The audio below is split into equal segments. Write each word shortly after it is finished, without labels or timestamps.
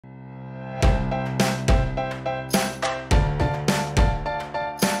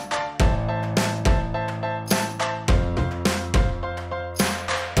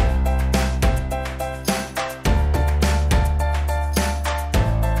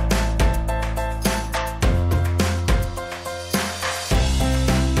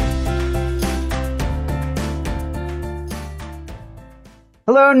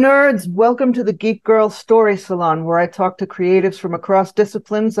Hello, nerds. Welcome to the Geek Girl Story Salon, where I talk to creatives from across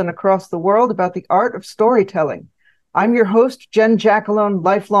disciplines and across the world about the art of storytelling. I'm your host, Jen Jackalone,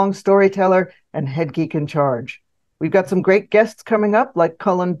 lifelong storyteller and head geek in charge. We've got some great guests coming up, like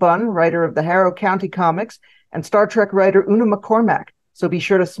Cullen Bunn, writer of the Harrow County Comics, and Star Trek writer Una McCormack. So be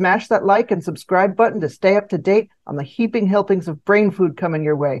sure to smash that like and subscribe button to stay up to date on the heaping helpings of brain food coming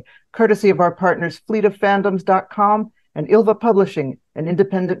your way, courtesy of our partners fleetoffandoms.com and Ilva Publishing, an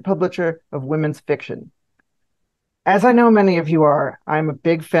independent publisher of women's fiction. As I know many of you are, I'm a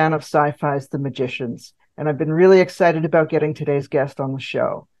big fan of Syfy's The Magicians, and I've been really excited about getting today's guest on the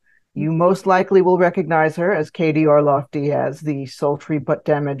show. You most likely will recognize her as Kady Orloff-Diaz, the sultry but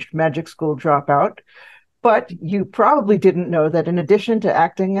damaged magic school dropout. But you probably didn't know that in addition to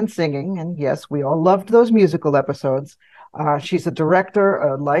acting and singing, and yes, we all loved those musical episodes, she's a director,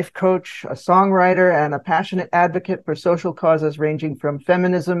 a life coach, a songwriter, and a passionate advocate for social causes ranging from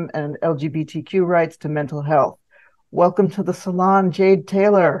feminism and LGBTQ rights to mental health. Welcome to the salon, Jade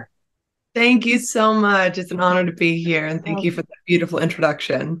Tailor. Thank you so much. It's an honor to be here, and thank Oh, you for that beautiful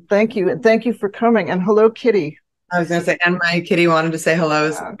introduction. thank you, and thank you for coming. And hello, Kitty. I was going to say, and my kitty wanted to say hello.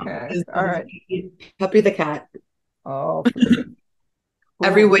 Okay, Is all right. Puppy the cat. Oh, pretty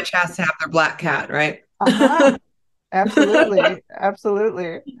Every cool. witch has to have their black cat, right? Uh-huh. Absolutely,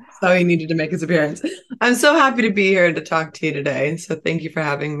 absolutely. So he needed to make his appearance. I'm so happy to be here to talk to you today. So thank you for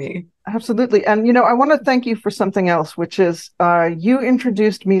having me. Absolutely. And, I want to thank you for something else, which is you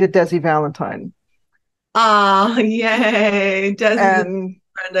introduced me to Desi Valentine. Ah, yay. Des is a And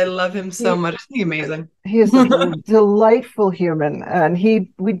friend. I love him so he much. Isn't he amazing? he is a delightful human. And he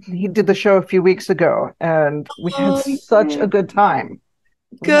did the show a few weeks ago, and we had Oh, such a yay. good time.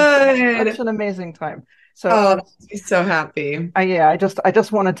 We had such Good. an amazing time. So Oh, that makes me so happy. yeah, I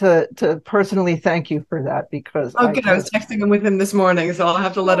just wanted to personally thank you for that because Oh, I good. I was just texting him with him this morning, so I'll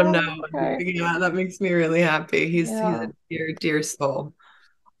have to let him know. oh, okay. Yeah, that makes me really happy. He's a Yeah. dear, dear soul.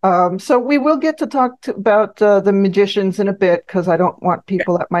 So we will get to talk about the magicians in a bit because I don't want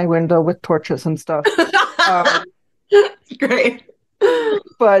people at my window with torches and stuff. Um, Great.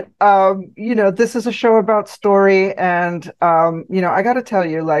 but this is a show about story, and I got to tell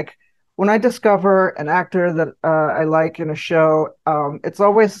you, like when I discover an actor that I like in a show, it's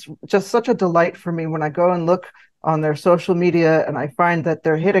always just such a delight for me when I go and look on their social media and I find that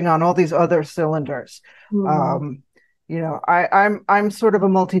they're hitting on all these other cylinders. Hmm. Um, I'm sort of a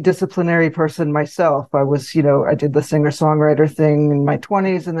multidisciplinary person myself. I did the singer-songwriter thing in my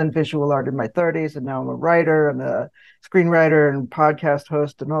 20s and then visual art in my 30s, and now I'm a writer and a screenwriter and podcast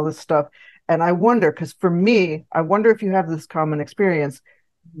host and all this stuff. And I wonder, because for me, I wonder if you have this common experience.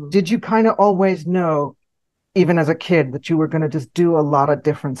 Did you kind of always know, even as a kid, that you were going to just do a lot of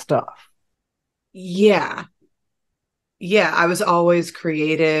different stuff? Yeah. Yeah, I was always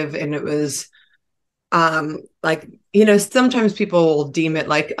creative and it was like sometimes people will deem it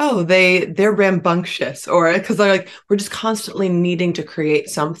like, oh, they're rambunctious, or because they're like, we're just constantly needing to create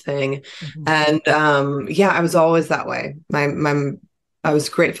something. Mhm. And yeah, I was always that way. My I was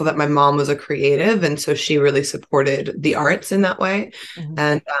grateful that my mom was a creative, and so she really supported the arts in that way, Mhm.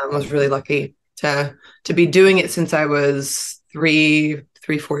 and was really lucky to be doing it since I was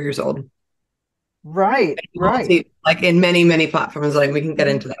 4 years old. Right, right. Like in many many platforms, like we can get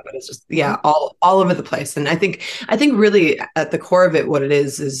Mhm. into that, but it's just, Mhm. yeah, all over the place. And I think really at the core of it, what it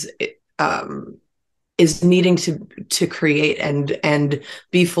is needing to create and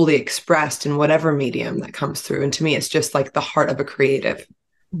be fully expressed in whatever medium that comes through. And to me, it's just like the heart of a creative,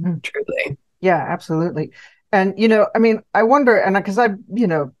 Mhm. truly. Yeah, absolutely. And I mean, I wonder, and because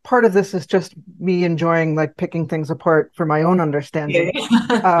part of this is just me enjoying like picking things apart for my own understanding.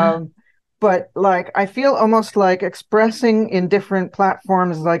 Yeah. Um, but like I feel almost like expressing in different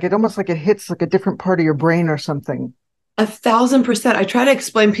platforms, like it almost like it hits like a different part of your brain or something. 1,000%. I try to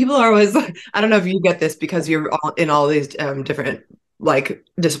explain. People are always like, I don't know if you get this because you're in all these different like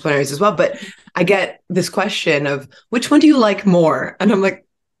disciplinaries as well, but I get this question of which one do you like more? And I'm like,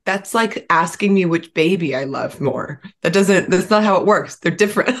 that's like asking me which baby I love more. That's not how it works. They're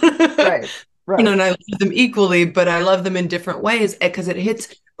different. Right, right. And I love them equally, but I love them in different ways because it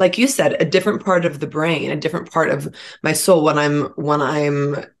hits, like you said, a different part of the brain, a different part of my soul when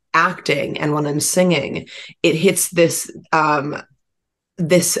I'm acting and when I'm singing. It hits this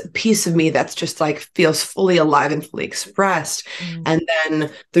piece of me that's just like feels fully alive and fully expressed. Mm, And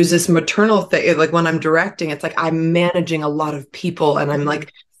then there's this maternal thing, like when I'm directing, it's like I'm managing a lot of people and I'm mm,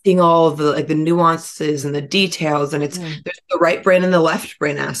 like seeing all of the like the nuances and the details, and it's mm, there's the right brain and the left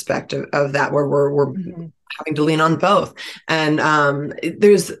brain aspect of that where we're mhm. having to lean on both. And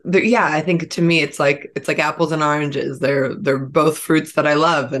there's there, yeah, I think to me it's like apples and oranges. They're both fruits that I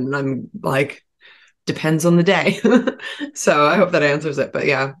love, and I'm like depends on the day. So I hope that answers it. But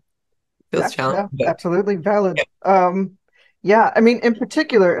yeah, Yeah, feels challenging. yeah, But absolutely valid. Yeah, I mean, in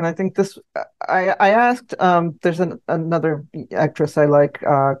particular, and I think this, I asked, there's another actress I like,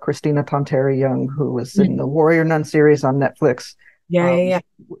 Christina Tonteri Young, who was in the Warrior Nun series on Netflix, yeah, yeah, um, yeah.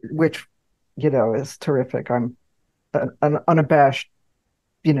 which, is terrific. I'm an unabashed,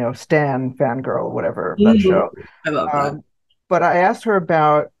 stan fangirl, whatever of that Mhm. show. I love that. Um, but I asked her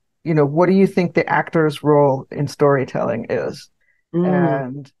about, what do you think the actor's role in storytelling is? Mm,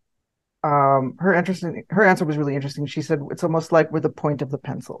 And her answer was really interesting. She said it's almost like with the point of the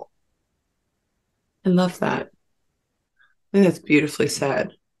pencil. I love that. I think that's beautifully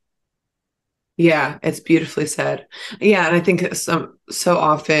said. Yeah, it's beautifully said. Yeah, and I think so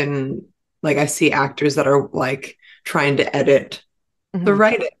often, like I see actors that are like trying to edit the Mhm.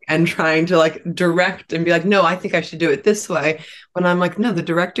 writing and trying to like direct and be like, no, I think I should do it this way. When I'm like, no, the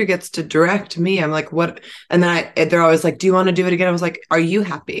director gets to direct me. I'm like, what? And then they're always like, do you want to do it again? I was like, are you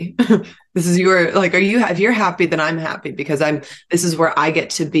happy? This is your like, if you're happy, then I'm happy because this is where I get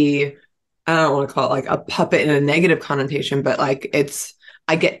to be. I don't want to call it like a puppet in a negative connotation, but like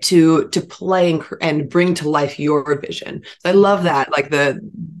I get to play and bring to life your vision. So I love that, like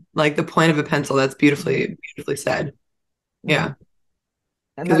the point of a pencil. That's beautifully said. Mhm. Yeah,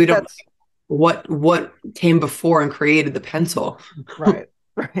 And because we don't that's what came before and created the pencil. right,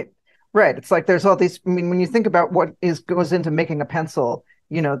 right, right. It's like there's all these. I mean, when you think about what is goes into making a pencil,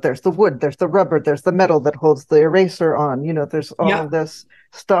 there's the wood, there's the rubber, there's the metal that holds the eraser on. There's all Yeah, of this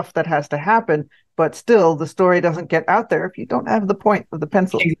stuff that has to happen. But still, the story doesn't get out there if you don't have the point of the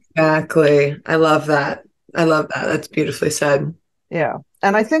pencil. exactly. I love that. I love that. That's beautifully said. Yeah.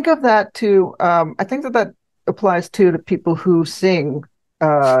 And I think of that too. I think that applies too to people who sing, who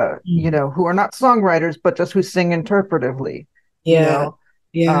are not songwriters, but just who sing interpretively, you Yeah, know.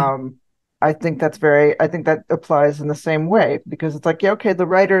 yeah, Um, I think that applies in the same way because it's like, yeah, okay, the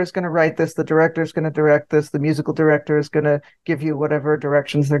writer is going to write this, the director is going to direct this, the musical director is going to give you whatever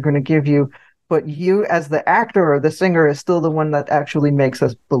directions they're going to give you. But you, as the actor or the singer, is still the one that actually makes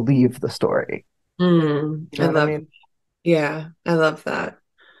us believe the story. You know I what I love. mean? Yeah, I love that.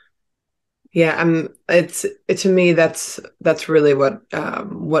 Yeah, to me that's really what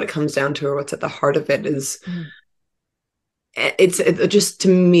it comes down to, or what's at the heart of it is Mhm. it's just to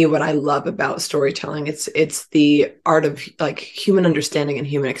me what I love about storytelling. It's the art of like human understanding and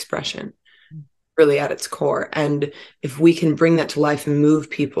human expression, really at its core. And if we can bring that to life and move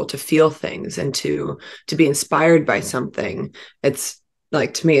people to feel things and to be inspired by something, it's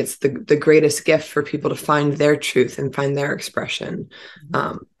like to me it's the greatest gift for people to find their truth and find their expression.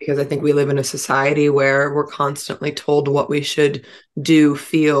 Because I think we live in a society where we're constantly told what we should do,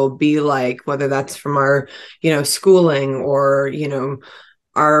 feel, be like, whether that's from our schooling or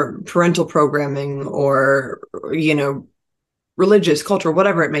our parental programming or religious culture,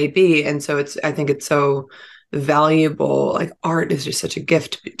 whatever it may be. And so I think it's so valuable. Like art is just such a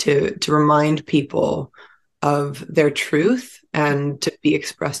gift to remind people of their truth and to be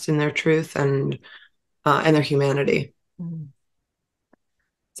expressed in their truth and their humanity. Mhm.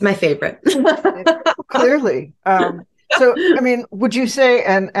 It's my favorite. It, clearly. So, I mean, would you say,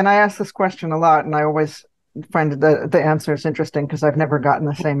 and I ask this question a lot, and I always find the answer is interesting because I've never gotten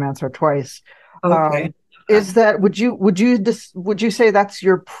the same answer twice. Okay. Um, is that would you say that's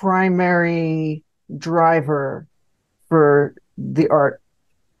your primary driver for the art,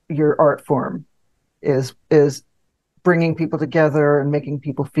 your art form is bringing people together and making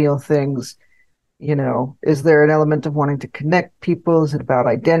people feel things? Is there an element of wanting to connect people? Is it about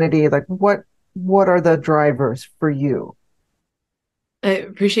identity? Like what are the drivers for you? I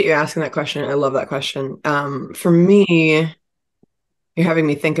appreciate you asking that question. I love that question. For me, you're having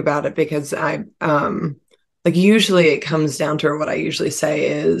me think about it because like usually it comes down to, or what I usually say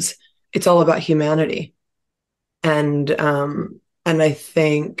is it's all about humanity. And I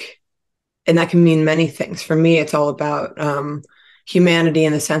think, and that can mean many things. For me, it's all about humanity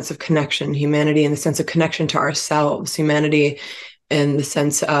in the sense of connection, humanity in the sense of connection to ourselves, humanity in the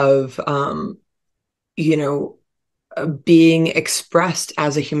sense of you know being expressed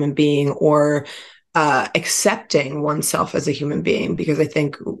as a human being, or accepting oneself as a human being, because I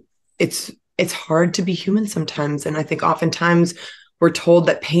think it's it's hard to be human sometimes, and I think oftentimes we're told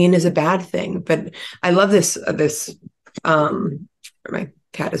that pain is a bad thing. But I love this um my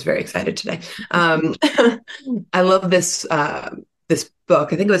cat is very excited today. I love this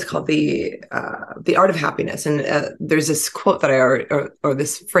book. I think it was called the Art of Happiness, and there's this quote that or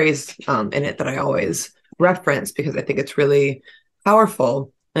this phrase in it that I always reference because I think it's really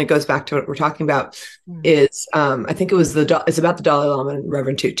powerful. And it goes back to what we're talking about is I think it's about the Dalai Lama and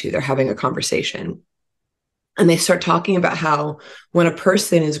Reverend Tutu. They're having a conversation. And they start talking about how when a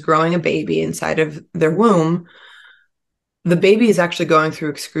person is growing a baby inside of their womb, the baby is actually going through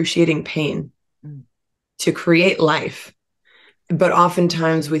excruciating pain to create life. But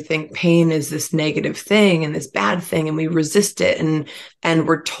oftentimes we think pain is this negative thing and this bad thing, and we resist it. And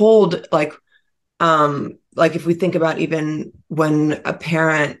we're told like if we think about even when a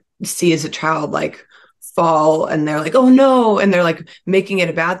parent sees a child like fall and they're like, oh no, and they're like making it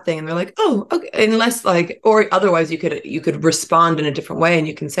a bad thing, and they're like, oh, okay, unless like, or otherwise you could respond in a different way, and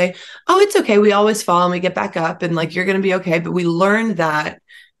you can say, oh, it's okay, we always fall and we get back up, and like you're going to be okay. But we learn that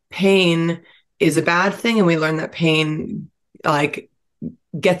pain is a bad thing, and we learn that pain like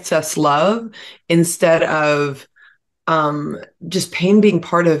gets us love instead of just pain being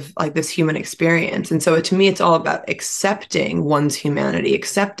part of like this human experience. And so to me, it's all about accepting one's humanity,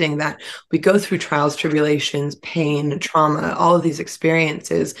 accepting that we go through trials, tribulations, pain, trauma, all of these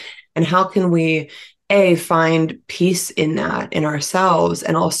experiences. And how can we, find peace in that in ourselves,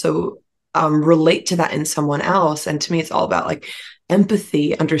 and also relate to that in someone else. And to me, it's all about like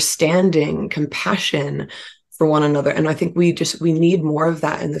empathy, understanding, compassion for one another. And I think we need more of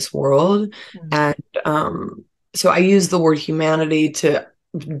that in this world. And so I use the word humanity to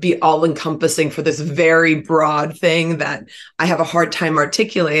be all encompassing for this very broad thing that I have a hard time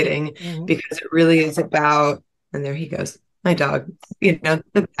articulating, because it really is about, and there he goes, my dog,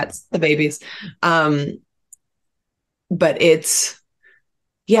 the pets, the babies. But it's,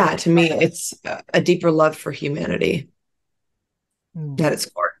 to me, it's a deeper love for humanity at its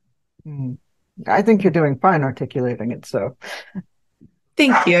core. I think you're doing fine articulating it. So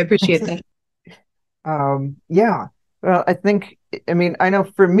thank you. I appreciate that. Well, I mean, I know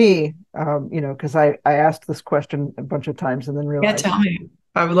for me, because I asked this question a bunch of times and then realized. Yeah, tell me.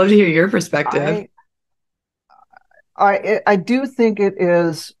 I would love to hear your perspective. I do think it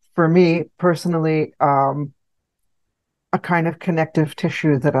is, for me personally, a kind of connective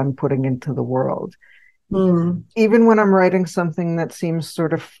tissue that I'm putting into the world. Even when I'm writing something that seems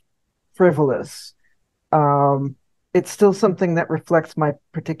sort of frivolous, it's still something that reflects my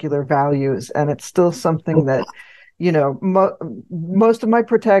particular values, and it's still something that, most of my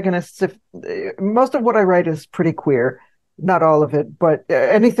protagonists, most of what I write is pretty queer, not all of it, but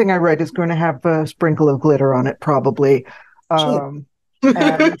anything I write is going to have a sprinkle of glitter on it, probably. And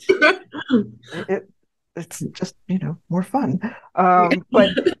it's just, more fun.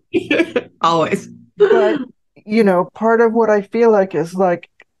 But always. But, part of what I feel like is like,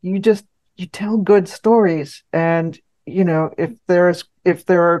 you tell good stories, and if there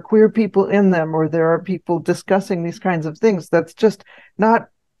are queer people in them, or there are people discussing these kinds of things, that's just not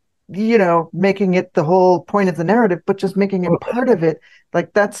making it the whole point of the narrative, but just making it part of it.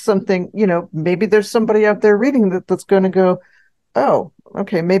 Like, that's something, maybe there's somebody out there reading that's going to go, oh,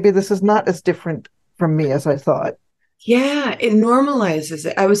 okay, maybe this is not as different from me as I thought. Yeah, it normalizes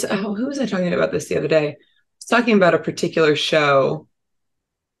it. Who was I talking about this the other day? I was talking about a particular show.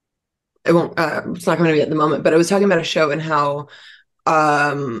 It won't, it's not going to be at the moment, but I was talking about a show and how,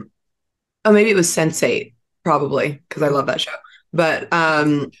 maybe it was Sense8, probably, because I love that show. But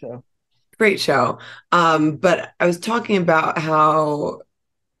great show. But I was talking about how,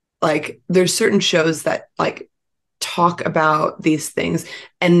 like, there's certain shows that like talk about these things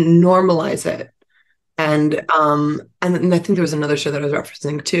and normalize it. And I think there was another show that I was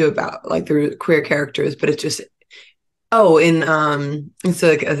referencing too about like the queer characters, but it's just, it's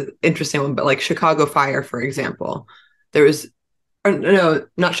like an interesting one, but like Chicago Fire, for example, there was, no,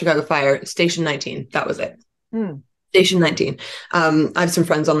 not Chicago Fire, Station 19. That was it. Station 19. I have some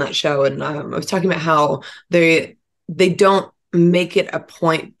friends on that show, and I was talking about how they don't make it a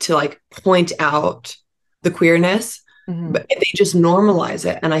point to like point out the queerness, but they just normalize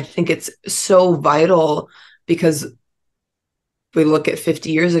it. And I think it's so vital, because we look at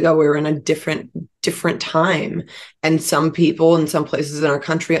 50 years ago, we were in a different time. And some people in some places in our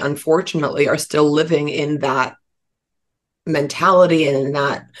country, unfortunately, are still living in that mentality and in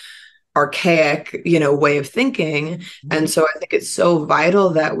that archaic, way of thinking. And so I think it's so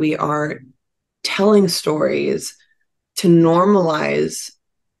vital that we are telling stories to normalize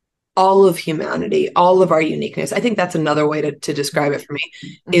all of humanity, all of our uniqueness. I think that's another way to describe it for me,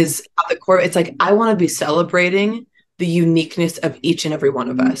 is at the core, it's like, I want to be celebrating the uniqueness of each and every one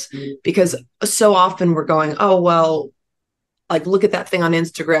of us, because so often we're going, oh, well, like, look at that thing on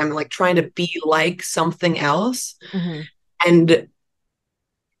Instagram, and like trying to be like something else. And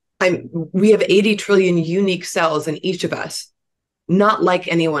we have 80 trillion unique cells in each of us. not like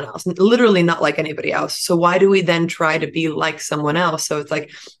anyone else, literally not like anybody else. So why do we then try to be like someone else? So it's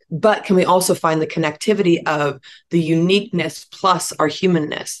like, but can we also find the connectivity of the uniqueness plus our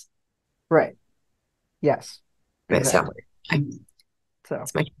humanness? Right. Yes, Right, so exactly. So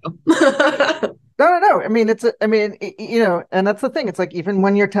it's my show. no. I mean, I mean, and that's the thing. It's like even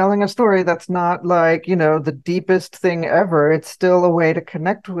when you're telling a story that's not like, the deepest thing ever, it's still a way to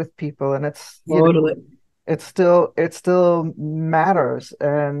connect with people, and Totally. it still matters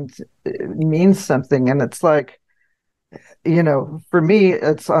and it means something. And it's like, for me,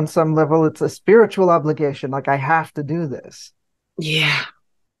 it's on some level, it's a spiritual obligation. Like I have to do this. Yeah.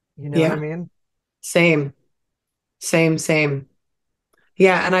 You know what I Yeah. mean? Same. Same.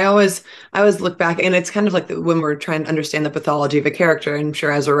 Yeah, and I always look back, and it's kind of like when we're trying to understand the pathology of a character. I'm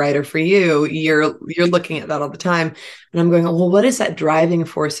sure as a writer for you, you're looking at that all the time, and I'm going, well, what is that driving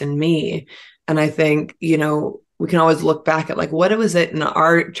force in me? And I think we can always look back at like what was it in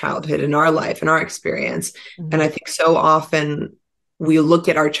our childhood, in our life, in our experience, and Mhm. I think so often we look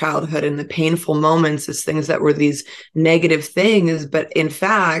at our childhood and the painful moments as things that were these negative things, but in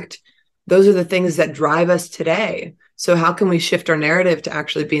fact, those are the things that drive us today. So how can we shift our narrative to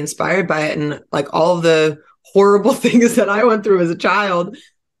actually be inspired by it? And like all of the horrible things that I went through as a child,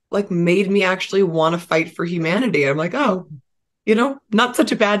 like made me actually want to fight for humanity. I'm like, oh, not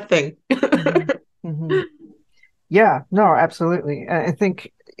such a bad thing. Mhm. Mhm. Yeah, no, absolutely. I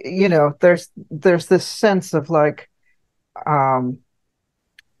think, there's this sense of like, um,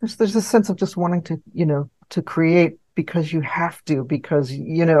 there's this sense of just wanting to, to create because you have to, because,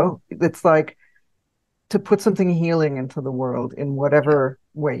 it's like to put something healing into the world in whatever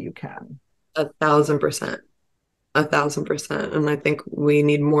way you can. 1,000%. 1,000%. And I think we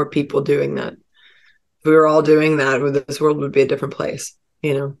need more people doing that. If we were all doing that, this world would be a different place.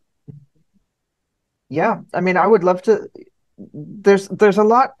 Yeah, I mean, I would love to. There's a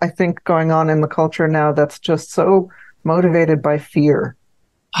lot, I think, going on in the culture now that's just so motivated by fear.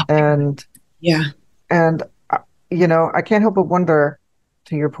 Oh my God. And Yeah. and I can't help but wonder,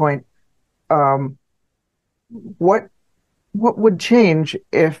 to your point, um, what what would change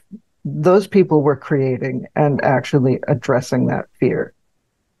if those people were creating and actually addressing that fear?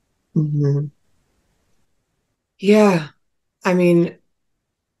 Mhm. Yeah. I mean,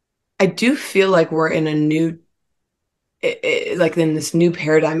 I do feel like we're in a new like in this new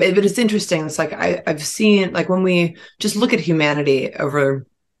paradigm. But it's interesting. It's like I've seen like when we just look at humanity over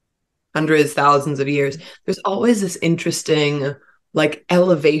hundreds, thousands of years, there's always this interesting like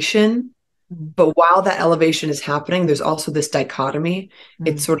elevation. Mm, But while that elevation is happening, there's also this dichotomy.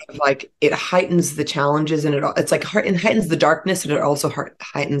 It's mm, sort of like it heightens the challenges and it's like it heightens the darkness and it also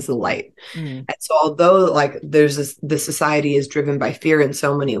heightens the light. mm, And so although like the society is driven by fear in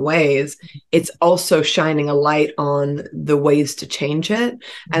so many ways, it's also shining a light on the ways to change it.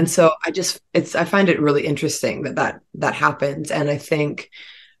 And mm, so I find it really interesting that happens. And I think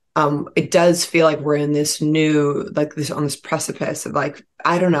it does feel like we're in this new like this on this precipice of like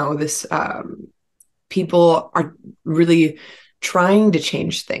I don't know this people are really trying to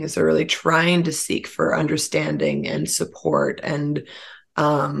change things. They're really trying to seek for understanding and support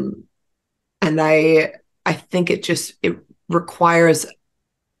um and I think it requires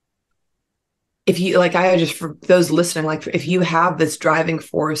if you like I just for those listening like if you have this driving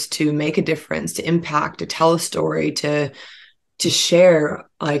force to make a difference, to impact, to tell a story, to share,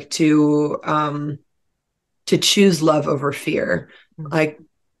 like to choose love over fear, mm. like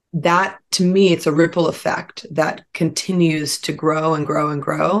that to me it's a ripple effect that continues to grow and grow and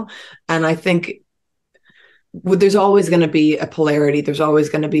grow. And I think there's always going to be a polarity, there's always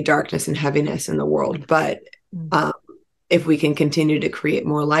going to be darkness and heaviness in the world, but Mm. um, if we can continue to create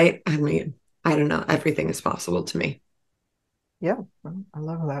more light, I mean, I don't know, everything is possible to me. Yeah, well, I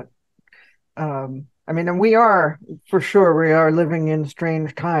love that. I mean, and we are for sure we are living in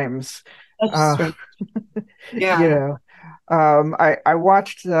strange times. That's Uh, right. you Yeah. know, I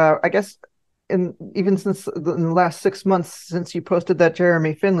watched. I guess in even since in the last 6 months since you posted that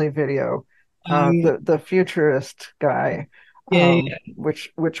Jeremy Finley video, Yeah. the futurist guy, Yeah.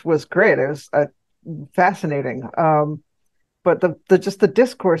 which was great. It was fascinating. But the just the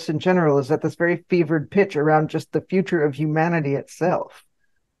discourse in general is at this very fevered pitch around just the future of humanity itself.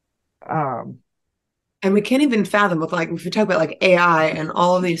 Um, And we can't even fathom with like if we talk about like AI and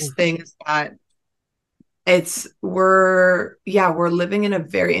all of these things that we're living in a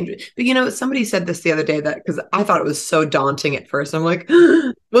very interesting, but somebody said this the other day that because I thought it was so daunting at first. I'm like,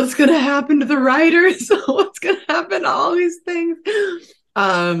 what's gonna happen to the writers? What's gonna happen to all these things?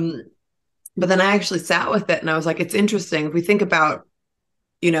 Um, but then I actually sat with it and I was like, it's interesting if we think about,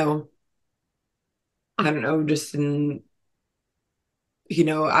 you know, I don't know, just in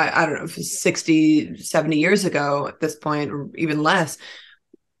I don't know, 60, 70 years ago at this point, or even less,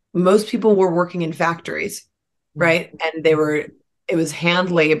 most people were working in factories, Mm. right? And it was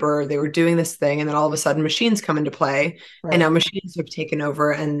hand labor. They were doing this thing. And then all of a sudden machines come into play. And Right. now machines have taken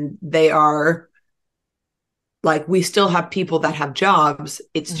over and they are like, we still have people that have jobs.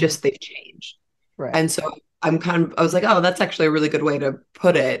 It's Hmm. just they've changed. Right. And so I was like, oh, that's actually a really good way to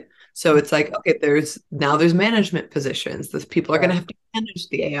put it. So Mm. it's like, okay, there's management positions. Those people are going to Right. have to manage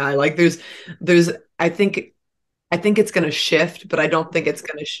the AI. Like there's, I think it's going to shift, but I don't think it's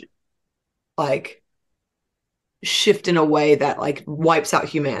going to like shift in a way that like wipes out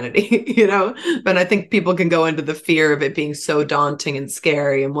humanity, But I think people can go into the fear of it being so daunting and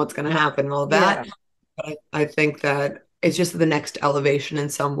scary and what's going to happen and all Yeah. that. But I think that it's just the next elevation in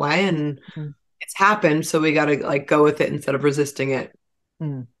some way, and Mm. it's happened, so we got to like go with it instead of resisting it.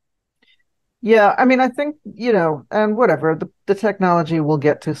 Mm. Yeah, I mean, I think, and whatever, the technology will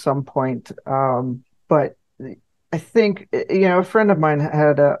get to some point. But I think, a friend of mine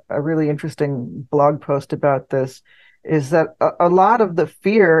had a really interesting blog post about this, is that a lot of the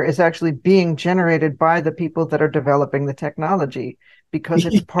fear is actually being generated by the people that are developing the technology because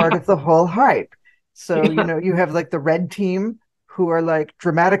it's part of the whole hype. So, Yeah. you have like the red team who are like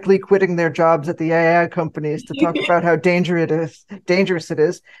dramatically quitting their jobs at the AI companies to talk about how dangerous it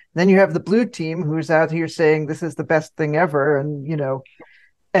is. Then you have the blue team who's out here saying this is the best thing ever, and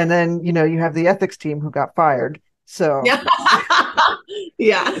and then you have the ethics team who got fired. So Yeah.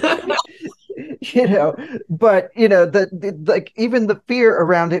 Yeah. you know, but like even the fear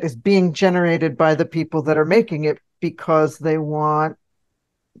around it is being generated by the people that are making it because they want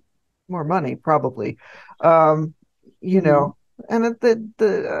more money, probably. Um, you Mhm. know, and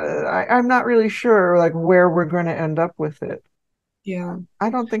I'm not really sure like where we're going to end up with it. Yeah. I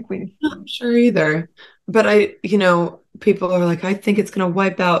don't think we. Not sure either. But people are like, I think it's going to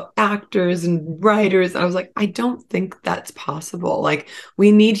wipe out actors and writers. I was like, I don't think that's possible. Like,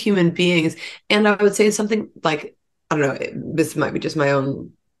 we need human beings. And I would say something like, I don't know, this might be just my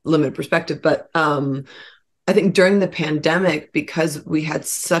own limited perspective, but I think during the pandemic, because we had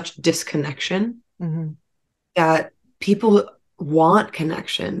such disconnection, Mhm. that people want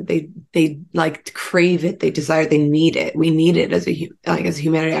connection. They like crave it. They desire. They need it. We need it as a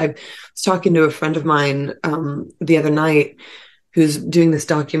humanity. I was talking to a friend of mine the other night who's doing this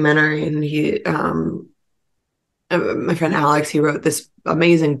documentary, and my friend Alex, he wrote this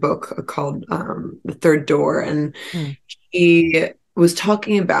amazing book called The Third Door, and Mm. he was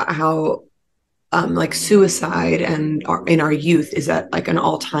talking about how like suicide in our youth is at like an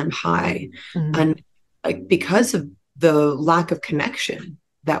all-time high, Mhm. and like because of the lack of connection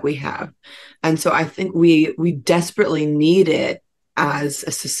that we have. And so I think we desperately need it as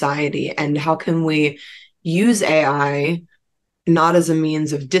a society. And how can we use AI not as a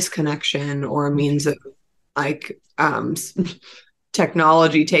means of disconnection or a means of like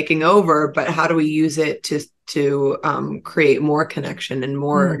technology taking over, but how do we use it to create more connection and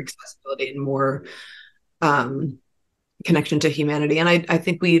more Mm. accessibility and more um, connection to humanity? And I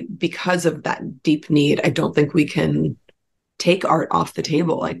think because of that deep need, I don't think we can take art off the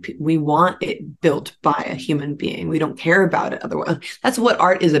table. Like, we want it built by a human being. We don't care about it otherwise. That's what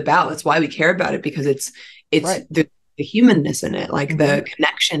art is about. That's why we care about it, because it's Right. the humanness in it, like Hmm. the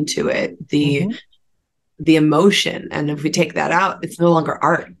connection to it, Hmm. the emotion. And if we take that out, it's no longer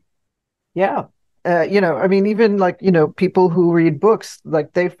art. Yeah. I mean, even like, people who read books,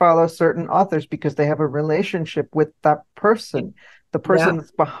 like they follow certain authors because they have a relationship with that person, the person Yeah.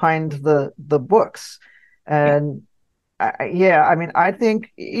 that's behind the books. Yeah. And yeah, I mean, I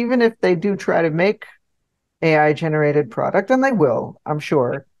think even if they do try to make AI generated product, and they will, I'm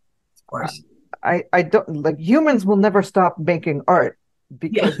sure, Of course. I don't like humans will never stop making art Yeah.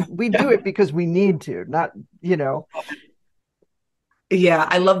 because we do it because we need to, not, you know, Yeah.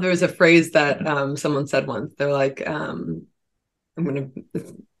 I love there was a phrase that someone said once. They're like, I'm gonna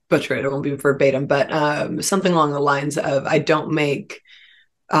butcher it, it won't be verbatim, but something along the lines of, I don't make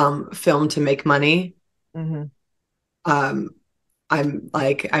film to make money. mhm. Um,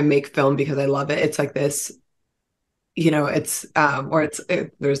 I make film because I love it. It's like this, it's or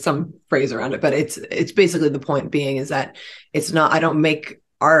there's some phrase around it, but it's basically, the point being is that it's not, I don't make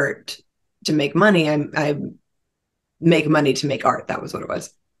art to make money. I make money to make art. That was what it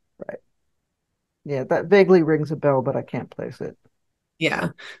was. Right. Yeah, that vaguely rings a bell, but I can't place it. Yeah.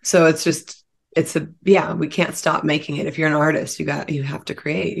 So yeah, we can't stop making it. If you're an artist, you have to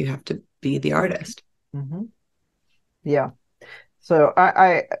create, you have to be the artist. Hmm. Yeah. So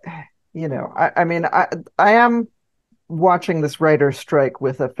I mean, I am watching this writer's strike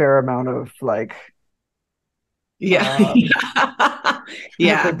with a fair amount of like, Yeah. um,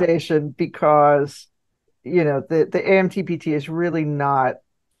 Yeah. trepidation because the AMTPT is really not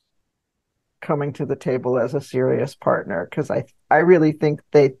coming to the table as a serious partner because I really think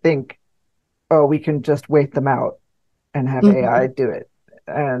they think, oh, we can just wait them out and have AI Hmm. do it.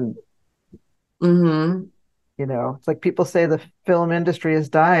 And Hmm. it's like people say the film industry is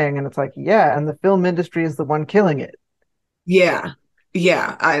dying, and it's like, yeah, and the film industry is the one killing it. Yeah.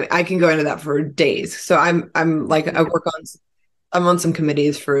 Yeah. I can go into that for days. So I'm like I'm on some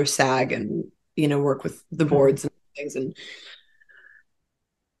committees for SAG and work with the Mm, boards and things and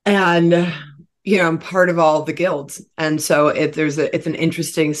I'm part of all the guilds. And so it's an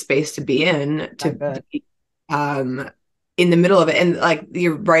interesting space to be in I to bet. be in the middle of it. And like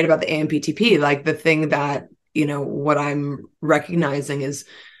you're right about the AMPTP, like the thing that, what I'm recognizing is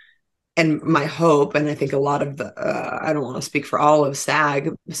and my hope, and I think a lot of the, I don't want to speak for all of SAG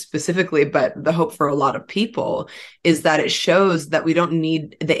specifically, but the hope for a lot of people is that it shows that we don't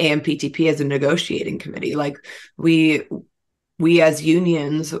need the AMPTP as a negotiating committee. Like we, we as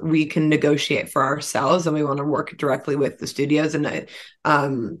unions, we can negotiate for ourselves and we want to work directly with the studios. And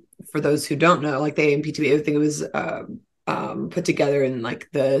for those who don't know, like the AMPTP, I think it was put together in like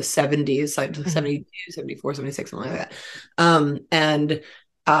the 70s, like Mm-hmm. 72, 74, 76, something like that. And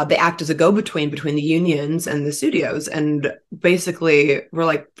they act as a go-between between the unions and the studios. And basically, we're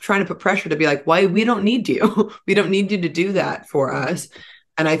like trying to put pressure to be like, why we don't need you. We don't need you to do that for us.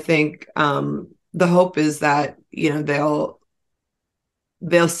 And I think the hope is that,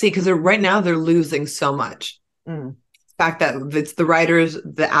 they'll see because right now they're losing so much. Mm. The fact that it's the writers,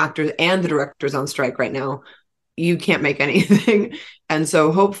 the actors, and the directors on strike right now, you can't make anything. And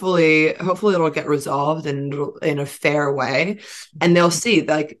so hopefully it'll get resolved in a fair way. And they'll see,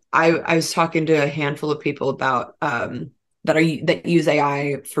 like I was talking to a handful of people about that use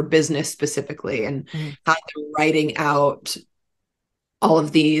AI for business specifically and Mm. how they're writing out all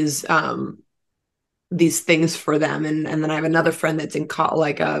of these things for them. And then I have another friend that's in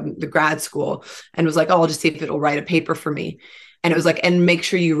the grad school and was like, oh, I'll just see if it'll write a paper for me. And it was like, and make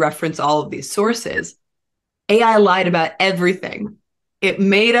sure you reference all of these sources. AI lied about everything. It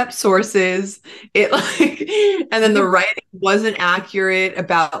made up sources. It like, and then the writing wasn't accurate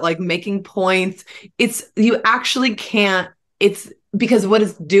about like making points. You actually can't, it's because what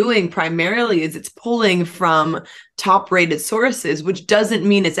it's doing primarily is it's pulling from top rated sources, which doesn't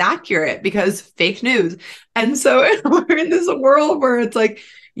mean it's accurate because fake news. And so we're in this world where it's like,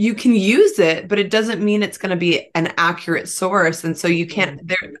 you can use it, but it doesn't mean it's going to be an accurate source. And so you can't,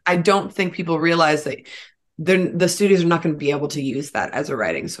 I don't think people realize that the studios are not going to be able to use that as a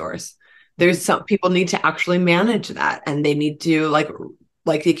writing source. There's some people need to actually manage that and they need to like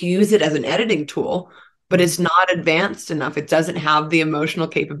they can use it as an editing tool, but it's not advanced enough. It doesn't have the emotional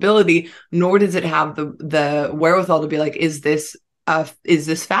capability, nor does it have the wherewithal to be like, is this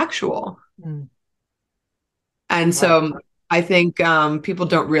factual? Mm. And Right. so I think people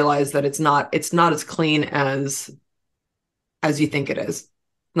don't realize that it's not as clean as you think it is.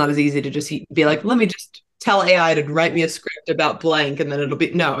 Not as easy to just be like, let me just tell AI to write me a script about blank, and then it'll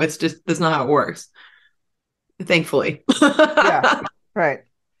be no. It's just that's not how it works. Thankfully. Yeah. Right.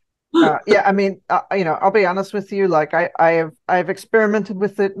 Yeah, I mean, I'll be honest with you. Like, I've experimented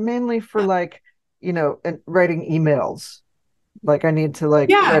with it mainly for like, writing emails. Like, I need to like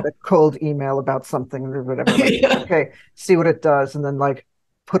Yeah. write a cold email about something or whatever. Like, Yeah. okay, see what it does, and then like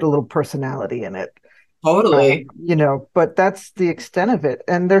put a little personality in it. Totally. But that's the extent of it,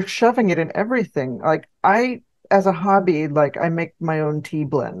 and they're shoving it in everything. Like, as a hobby, like I make my own tea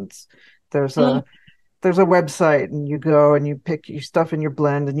blends. There's Mm. a there's a website and you go and you pick your stuff in your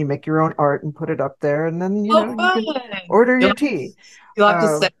blend and you make your own art and put it up there and then So you fun. can order You'll your have to, tea. you'll have to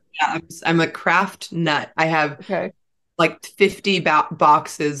uh, say, yeah, I'm a craft nut. I have okay. like 50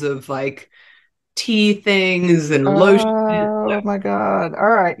 boxes of like tea things and lotion. Oh my God. All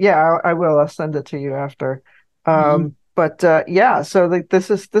right, yeah, I will. I'll send it to you after. Mhm. But yeah, so like this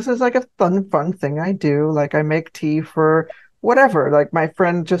is like a fun thing I do. Like, I make tea for whatever. Like, my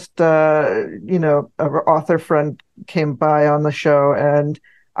friend just a author friend came by on the show, and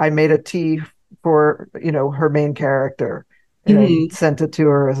I made a tea for her main character and Mhm. sent it to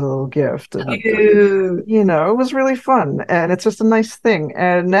her as a little gift. And Cute. it was really fun, and it's just a nice thing.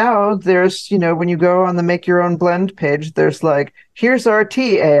 And now there's, when you go on the make your own blend page, there's like, here's our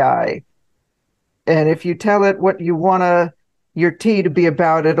tea AI. And if you tell it what you want your tea to be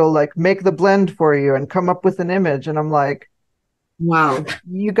about, it'll like make the blend for you and come up with an image. And I'm like, Wow.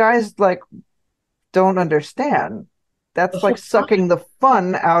 you guys like don't understand. The That's like whole time. sucking the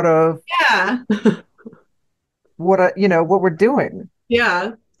fun out of Yeah. what we're doing.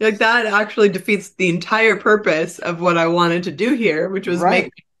 Yeah. Like that actually defeats the entire purpose of what I wanted to do here, which was Right.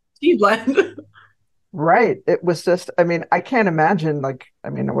 make tea blend. Right. It was just, I mean, I can't imagine, like, I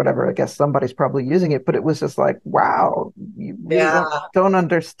mean, whatever, I guess somebody's probably using it, but it was just like, wow, you really Yeah. don't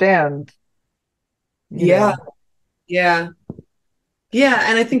understand, you Yeah. know. Yeah. Yeah.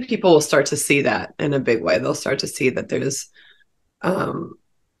 And I think people will start to see that in a big way. They'll start to see that there's um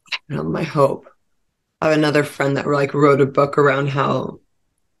my hope. I have another friend that like wrote a book around how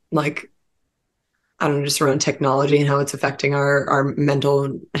like I don't know, just around technology and how it's affecting our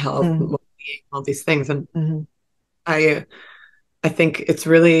mental health, Mm-hmm. well-being, all these things. And Mm-hmm. I I think it's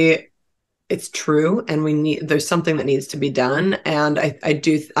really it's true and there's something that needs to be done. And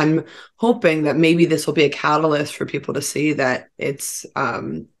I'm hoping that maybe this will be a catalyst for people to see that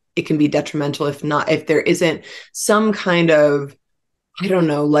it can be detrimental if there isn't some kind of, I don't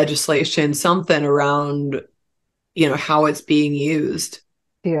know, legislation, something around, how it's being used.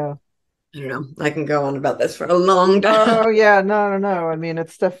 Yeah. I don't know. I can go on about this for a long time. Oh yeah, no, no, no. I mean,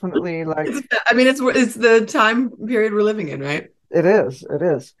 it's definitely like I mean, it's the time period we're living in, right? it is. It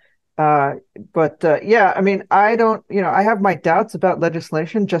is. Uh, but yeah, I mean, I don't, I have my doubts about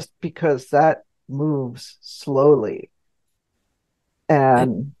legislation just because that moves slowly.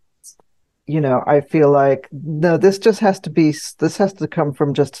 And, I feel like, no, this has to come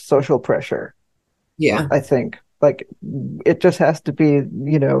from just social pressure, Yeah. I think. Like, it just has to be,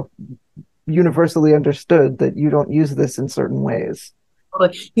 universally understood that you don't use this in certain ways.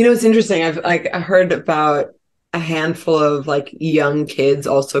 It's interesting. I heard about a handful of like young kids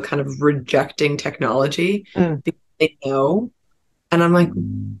also kind of rejecting technology Mm, because they know. And I'm like,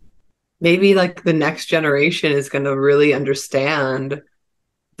 maybe like the next generation is going to really understand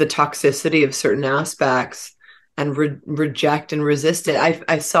the toxicity of certain aspects and reject and resist it.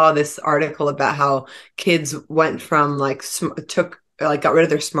 I saw this article about how kids went from like took like got rid of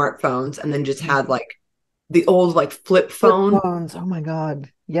their smartphones and then just mm. had like the old like flip Flip phone, phones. Oh my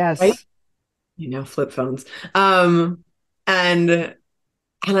God. right? Yes. Flip phones. And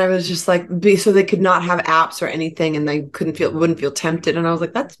I was just like, so they could not have apps or anything, and they wouldn't feel tempted. And I was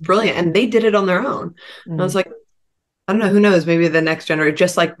like, that's brilliant. And they did it on their own. And I was Mm. like, I don't know, who knows? Maybe the next generation,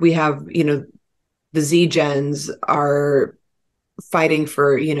 just like we have, the Z gens are fighting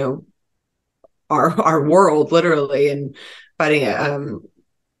for, our world literally and fighting,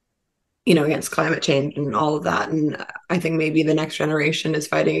 against climate change and all of that. And I think maybe the next generation is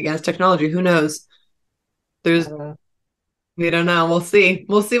fighting against technology. Who knows? There's Uh, We don't know. We'll see.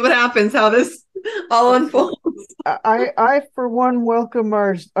 We'll see what happens, how this all we'll see. unfolds. I for one welcome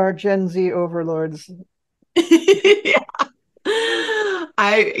our Gen Z overlords. Yeah.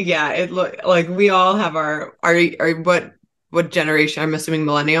 Yeah, it look like we all have are what generation? I'm assuming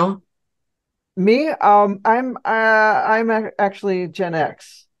millennial. Me, actually Gen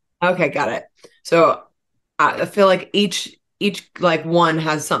X. Okay, got it. So I feel like each like one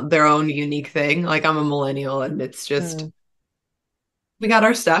has their own unique thing. Like I'm a millennial and it's just Mm. we got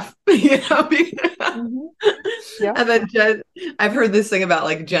our stuff, Hmm. Yeah. And then I've heard this thing about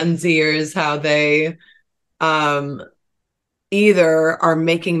like Gen Zers, how they um either are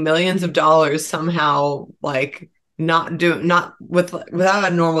making millions of dollars somehow, like not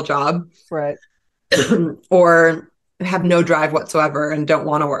without a normal job, Right. or have no drive whatsoever and don't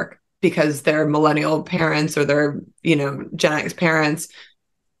want to work because their millennial parents or their, Gen X parents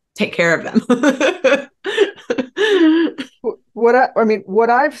take care of them. I mean, what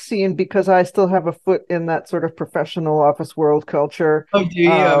I've seen, because I still have a foot in that sort of professional office world culture. Oh, do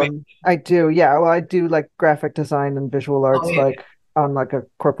you? I mean, I do, yeah. Well, I do like graphic design and visual oh arts, yeah. like on like a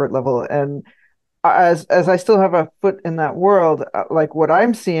corporate level. And as I still have a foot in that world, like what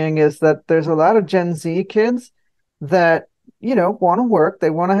I'm seeing is that there's a lot of Gen Z kids that, want to work,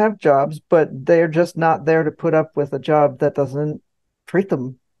 they want to have jobs, but they're just not there to put up with a job that doesn't treat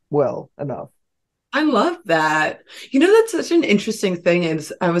them well enough. I love that. That's such an interesting thing.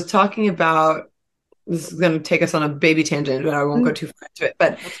 Is I was talking about this is going to take us on a baby tangent, but I won't go Mm, too far into it.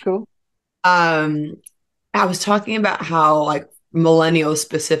 But that's cool. um, I was talking about how like millennials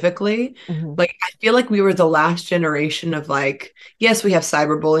specifically, Hmm. like I feel like we were the last generation of like, yes, we have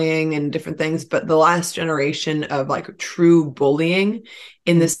cyberbullying and different things, but the last generation of like true bullying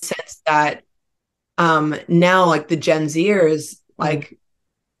in the Mm, sense that now like the Gen Zers, mm, like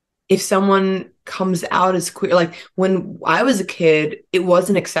if someone comes out as queer, like when I was a kid, it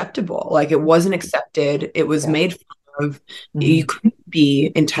wasn't acceptable. Like it wasn't accepted. It was yeah. made fun of. You Hmm. couldn't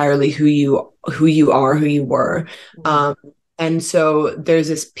be entirely who you are, who you were. Hmm. Um, and so there's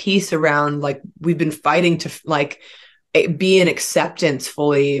this piece around like we've been fighting to like be an acceptance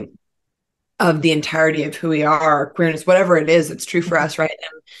fully of the entirety of who we are, queerness, whatever it is, it's true for Mhm. us, right?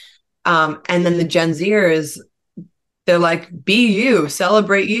 And then the Gen Zers, they're like, be you,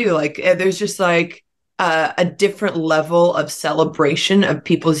 celebrate you. Like there's just like a different level of celebration of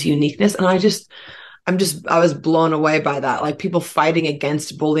people's uniqueness. And I was blown away by that. Like people fighting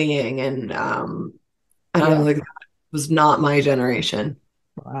against bullying and I was Yeah. like, that was not my generation.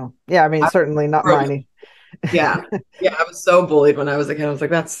 Wow. Yeah. I mean, I, certainly not mine. yeah. Yeah. I was so bullied when I was a kid. I was like,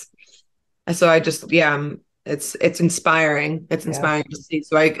 that's so I just, yeah, it's inspiring. It's Yeah. inspiring to see.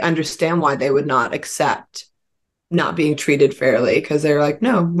 So I understand why they would not accept not being treated fairly because they're like,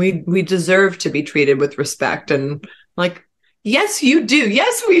 no, we deserve to be treated with respect. And like, yes, you do.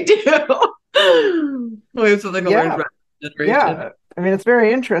 Yes, we do. We have something to learn Yeah. from our generation. Yeah. I mean, it's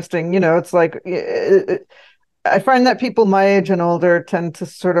very interesting. It's like I find that people my age and older tend to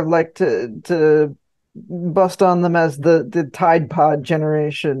sort of like to bust on them as the Tide Pod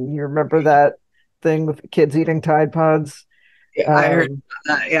generation. You remember that thing with kids eating Tide Pods? Yeah, I heard Um,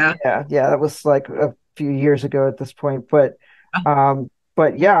 that. Yeah. yeah, that was like a few years ago at this point. But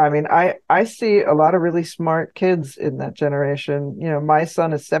yeah, I mean, I see a lot of really smart kids in that generation. My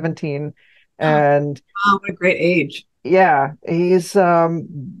son is 17, and Oh, what a great age. yeah, he's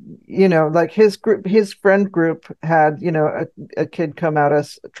like his friend group had, a kid come out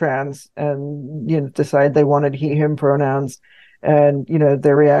as trans and decide they wanted he him pronouns, and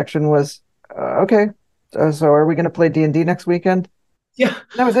their reaction was, okay, so are we going to play D&D next weekend? Yeah.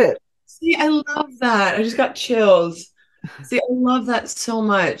 That was it. See, I love that. I just got chills. See, I love that so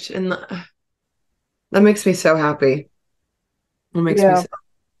much. And that makes me so happy. It makes me Yeah, so.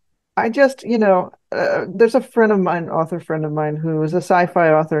 I just, there's a friend of mine, author friend of mine, who is a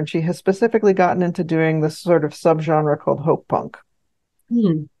sci-fi author, and she has specifically gotten into doing this sort of subgenre called hope punk.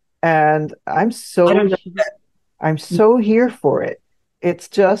 Hmm. And I don't know. I'm so here for it. It's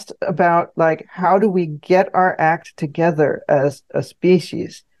just about like, how do we get our act together as a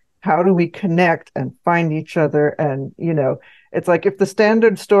species? How do we connect and find each other? And, it's like if the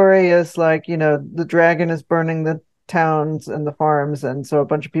standard story is like, the dragon is burning the towns and the farms, and so a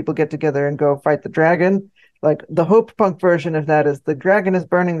bunch of people get together and go fight the dragon. Like the hope punk version of that is the dragon is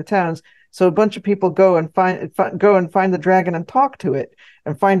burning the towns. So a bunch of people go and find the dragon and talk to it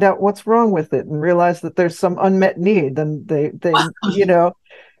and find out what's wrong with it and realize that there's some unmet need, and they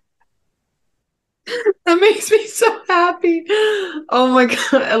That makes me so happy. Oh my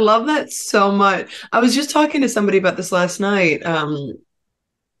God. I love that so much. I was just talking to somebody about this last night.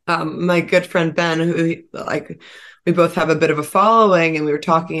 My good friend Ben, who like we both have a bit of a following, and we were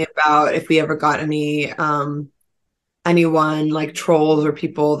talking about if we ever got anyone like trolls or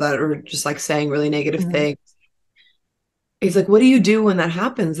people that are just like saying really negative Mhm. things. He's like, what do you do when that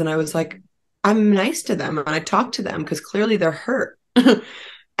happens? And I was like, I'm nice to them and I talk to them because clearly they're hurt.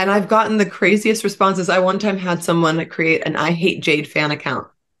 And I've gotten the craziest responses. I one time had someone create an I hate Jade fan account.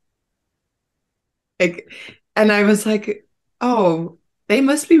 Like, and I was like, oh, they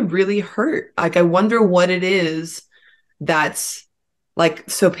must be really hurt. Like, I wonder what it is that's like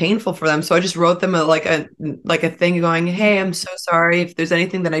so painful for them. So I just wrote them like a thing going, hey, I'm so sorry if there's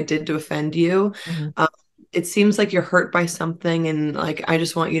anything that I did to offend you. Mhm. Um, it seems like you're hurt by something, and like I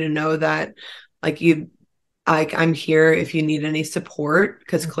just want you to know that like I'm here if you need any support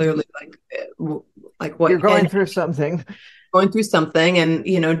because Mhm. clearly like You're what going and through something. going through something,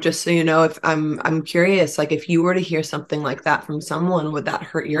 and just so you know, if I'm curious, like if you were to hear something like that from someone, would that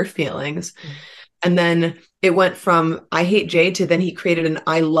hurt your feelings? And then it went from I hate Jade to then he created an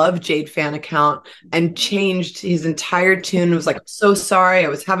I love Jade fan account and changed his entire tune. It was like, I'm so sorry, I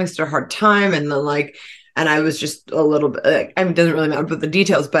was having such a hard time. And then like, and I was just a little bit like, I mean, it doesn't really matter about the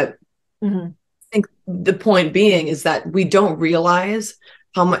details, but Mhm. I think the point being is that we don't realize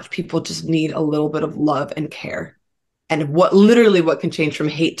how much people just need a little bit of love and care, and what can change from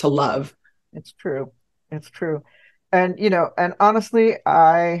hate to love. It's true. It's true. And and honestly,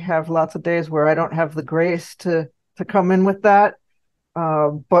 I have lots of days where I don't have the grace to come in with that.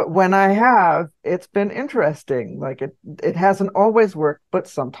 But when I have, it's been interesting. Like it hasn't always worked, but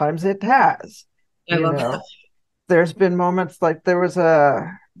sometimes it has. I You love that. know, there's been moments like there was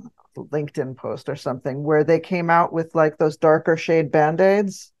a LinkedIn post or something where they came out with like those darker shade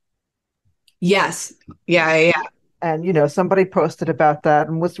band-aids. Yes. Yeah, yeah, yeah. And somebody posted about that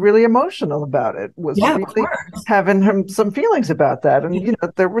and was really emotional about it, was Yeah, of really course. having some feelings about that. And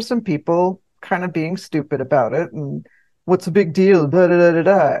there were some people kind of being stupid about it and what's a big deal, da da da da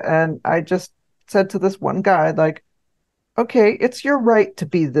da. And I just said to this one guy, like, okay, it's your right to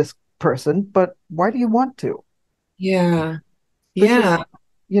be this person, but why do you want to? Yeah. This is,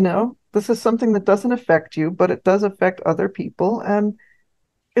 Yeah. this is something that doesn't affect you, but it does affect other people. And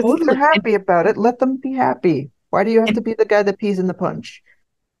If they're Totally. happy about it, let them be happy. Why do you have to be the guy that pees in the punch?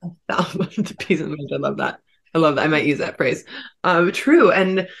 The peas and mint. I love that. I love that. I might use that phrase. True.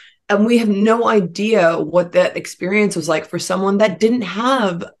 And we have no idea what that experience was like for someone that didn't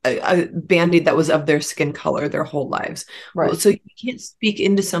have a band-aid that was of their skin color their whole lives. Right. So you can't speak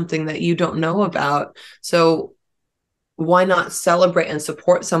into something that you don't know about. So why not celebrate and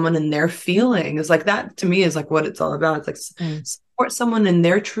support someone in their feelings? Like that to me is like what it's all about. It's like Mm. support someone in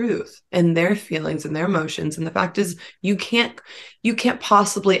their truth and their feelings and their emotions. And the fact is you can't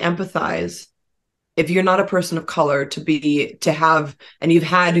possibly empathize if you're not a person of color to have, and you've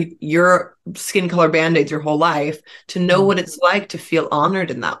had your skin color band-aids your whole life, to know what it's like to feel honored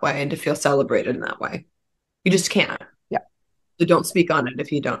in that way and to feel celebrated in that way. You just can't. Yeah. So don't speak on it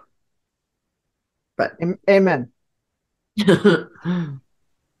if you don't. But Amen.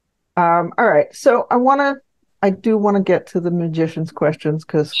 All right. So I do want to get to the magician's questions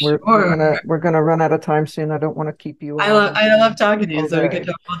because sure. we're gonna run out of time soon. I don't want to keep you I love on I love talking to you, all so we could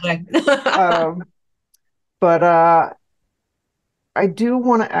day. talk all day. Um, but I do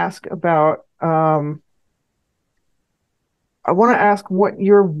want to ask about I want to ask what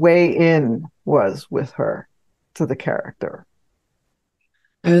your way in was with her to the character.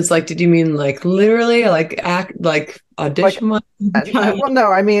 I was like, did you mean like literally, like act, like Like, audition one? well,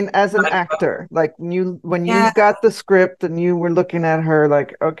 no, I mean as an actor, like when you Yeah, got the script and you were looking at her,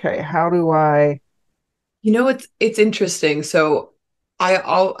 like, okay, how do I? it's interesting. So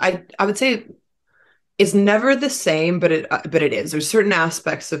I would say it's never the same, but it is. There's certain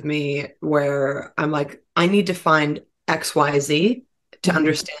aspects of me where I'm like, I need to find XYZ to Mhm,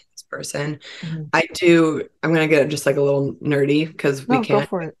 understand this person. mhm. I'm gonna get just like a little nerdy because we No, go can't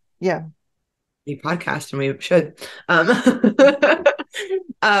for it. Yeah. be podcast and we should.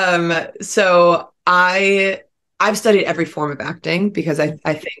 So I've studied every form of acting because I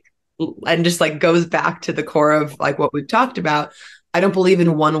think, and just like goes back to the core of like what we've talked about. I don't believe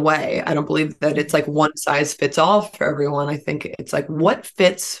in one way. I don't believe that it's like one size fits all for everyone. I think it's like what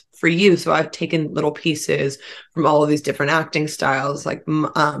fits for you. So I've taken little pieces from all of these different acting styles, like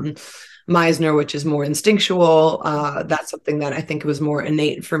Meisner, which is more instinctual. That's something that I think was more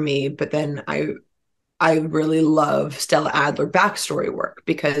innate for me. But then I really love Stella Adler backstory work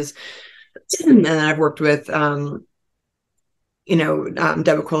because, and then I've worked with,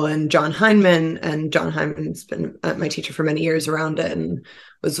 Deborah Quilla and John Heineman, and John Heineman's been my teacher for many years around it, and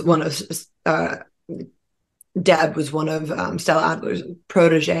was one of Deb was one of Stella Adler's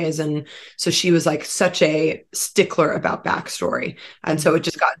proteges. And so she was like such a stickler about backstory. And so it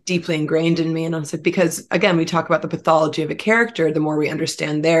just got deeply ingrained in me. And I was like, because again, we talk about the pathology of a character, the more we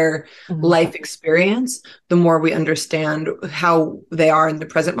understand their Mhm. life experience, the more we understand how they are in the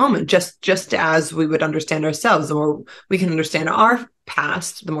present moment, just as we would understand ourselves. The more we can understand our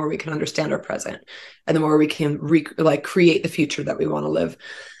past, the more we can understand our present, and the more we can create the future that we want to live.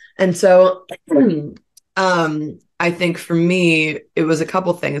 And so I think for me, it was a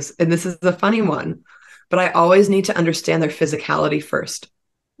couple things, and this is the funny one, but I always need to understand their physicality first.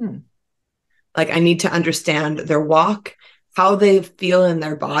 Hmm. Like I need to understand their walk, how they feel in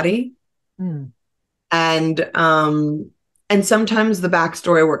their body, Hmm. and sometimes the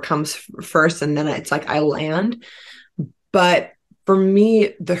backstory work comes first, and then it's like I land. But for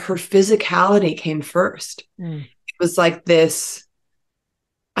me, her physicality came first. Hmm. It was like this.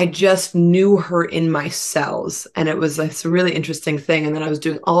 I just knew her in my cells. And it was this really interesting thing. And then I was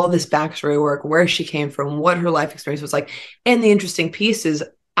doing all this backstory work, where she came from, what her life experience was like. And the interesting piece is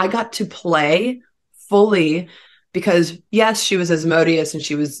I got to play fully because, yes, she was Asmodeus and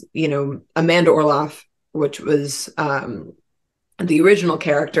she was, Amanda Orloff, which was the original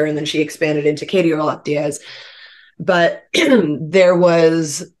character. And then she expanded into Kady Orloff-Diaz. But there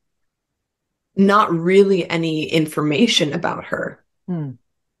was not really any information about her. Hmm.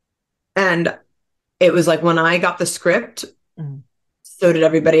 And it was like when I got the script, Hmm. so did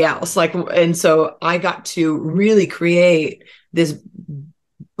everybody else. Like, and so I got to really create this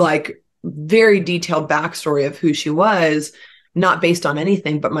like very detailed backstory of who she was, not based on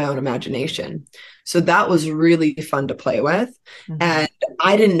anything but my own imagination. So that was really fun to play with. Mhm. And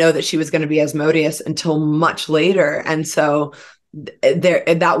I didn't know that she was going to be Asmodeus until much later. And so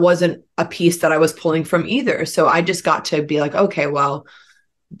that wasn't a piece that I was pulling from either. So I just got to be like, okay, well,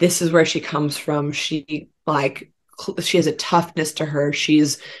 this is where she comes from. She has a toughness to her.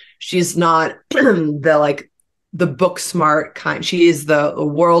 She's not the book smart kind. She is the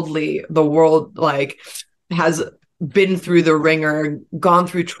world like has been through the ringer, gone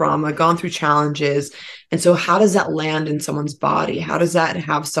through trauma, gone through challenges. And so how does that land in someone's body? How does that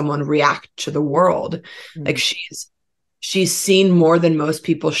have someone react to the world? Like Mhm. she's seen more than most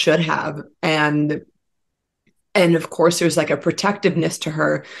people should have. And of course there's like a protectiveness to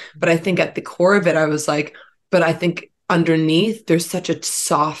her, but I think at the core of it I was like, but I think underneath there's such a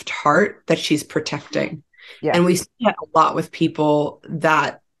soft heart that she's protecting. Yeah. And we see that a lot with people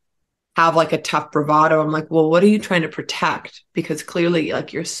that have like a tough bravado. I'm like, well, what are you trying to protect? Because clearly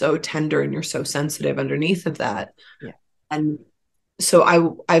like you're so tender and you're so sensitive underneath of that. Yeah. And so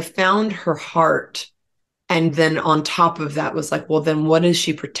I found her heart. And then on top of that was like, well, then what is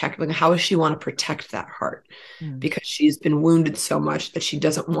she protecting? How does she want to protect that heart? Mm. Because she's been wounded so much that she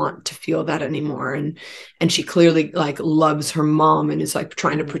doesn't want to feel that anymore. And she clearly like loves her mom and is like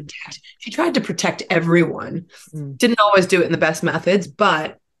trying to protect. She tried to protect everyone. Mm. Didn't always do it in the best methods,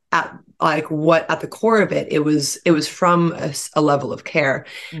 but at the core of it, it was from a level of care.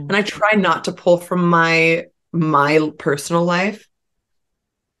 Mm. And I try not to pull from my personal life,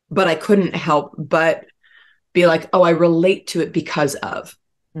 but I couldn't help but be like, oh, I relate to it because of.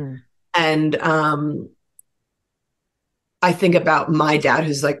 Mm. And I think about my dad,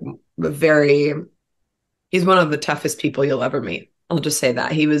 who's like he's one of the toughest people you'll ever meet. I'll just say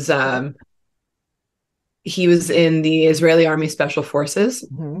that. He was in the Israeli Army Special Forces.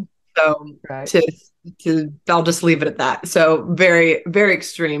 Mm-hmm. So Right. I'll just leave it at that. So very, very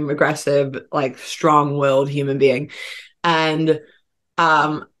extreme, aggressive, like strong-willed human being. And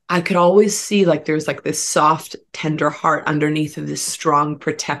I could always see like there's like this soft, tender heart underneath of this strong,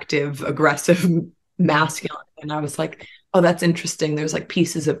 protective, aggressive, masculine. And I was like, oh, that's interesting. There's like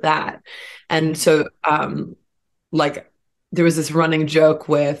pieces of that. And so like there was this running joke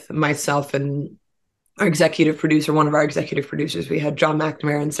with myself and our executive producer, one of our executive producers. We had John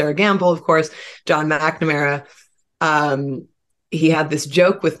McNamara and Sarah Gamble, of course. John McNamara, he had this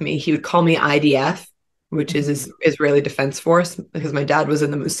joke with me. He would call me IDF, which is Israeli Defense Force, because my dad was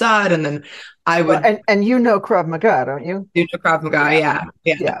in the Mossad, and then I would and you know Krav Maga, don't you? do Krav Maga,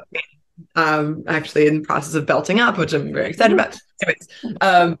 Yeah. actually in the process of belting up, which I'm very excited about.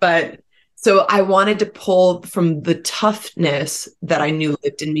 Anyways, but so I wanted to pull from the toughness that I knew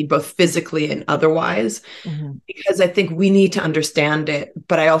lived in me, both physically and otherwise, Mm-hmm. because I think we need to understand it,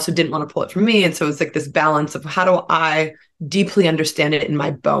 but I also didn't want to pull it from me. And so it's like this balance of how do I deeply understand it in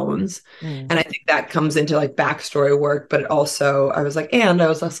my bones? Mm. And I think that comes into like backstory work, but also I was like, and I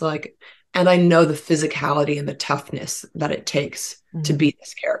was also like, and I know the physicality and the toughness that it takes to be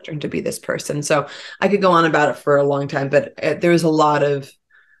this character and to be this person. So I could go on about it for a long time, but there's a lot of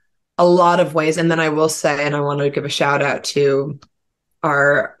ways. And then I will say, and I want to give a shout out to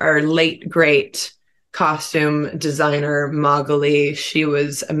our late great costume designer Magali. She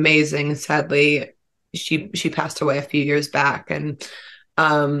was amazing. Sadly, she passed away a few years back, and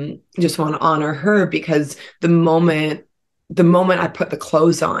just want to honor her because the moment I put the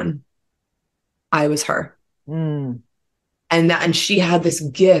clothes on, I was her. Mm. And she had this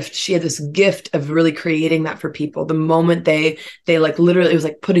gift of really creating that for people. The moment they like literally, it was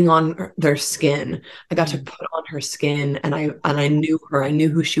like putting on their skin. I got to put on her skin, and I knew her. I knew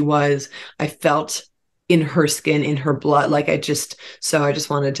who she was. I felt in her skin, in her blood. I just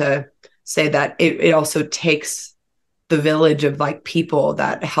wanted to say that it also takes the village of like people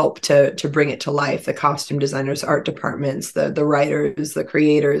that help to bring it to life. The costume designers, art departments, the writers, the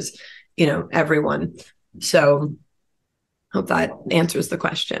creators, everyone. So hope that answers the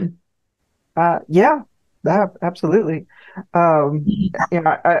question. Yeah, that absolutely. I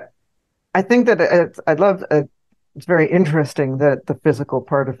think that I love it's very interesting that the physical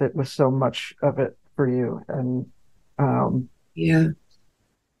part of it was so much of it for you. And Yeah.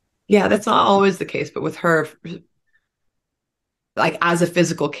 Yeah, that's not always the case, but with her, like as a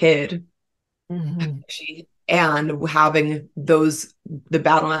physical kid, mhm. and having the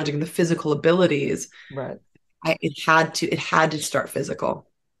battle magic and the physical abilities, Right. it had to start physical.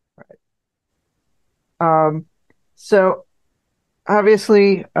 Um, so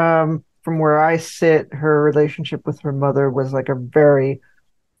obviously, from where I sit, her relationship with her mother was like a very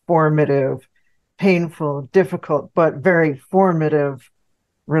formative, painful, difficult, but very formative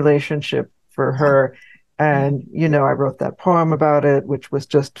relationship for her. And, I wrote that poem about it, which was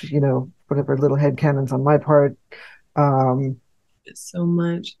just, whatever little headcanons on my part. Um, So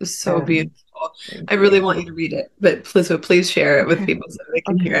much. It's so and beautiful. I really want you to read it, but please share it with okay, people so they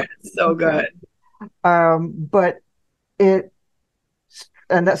can okay, hear it. It's so okay. good. But it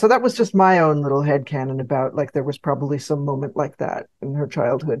so that was just my own little headcanon about like there was probably some moment like that in her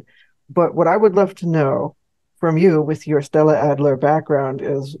childhood. But what I would love to know from you with your Stella Adler background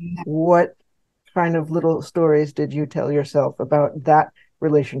is what kind of little stories did you tell yourself about that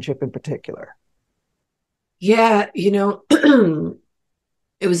relationship in particular? Yeah, it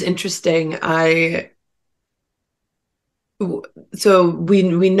was interesting. so we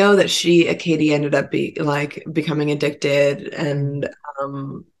know that Kady ended up becoming addicted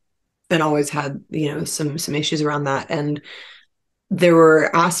um and always had, some issues around that. And there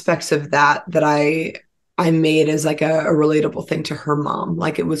were aspects of that I made as like a relatable thing to her mom.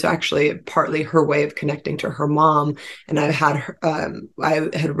 Like it was actually partly her way of connecting to her mom. And I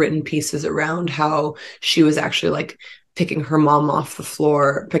had written pieces around how she was actually like picking her mom up off the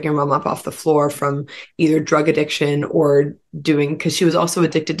floor from either drug addiction or because she was also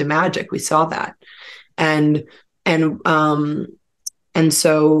addicted to magic. We saw that. And and um and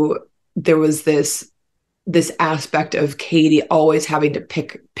so there was this aspect of Kady always having to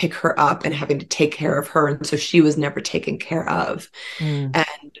pick her up and having to take care of her, and so she was never taken care of. Mm.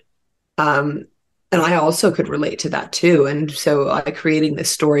 And um and I also could relate to that too. And so like creating this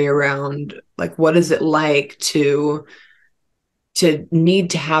story around like what is it like to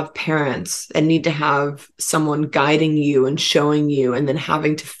need to have parents and need to have someone guiding you and showing you, and then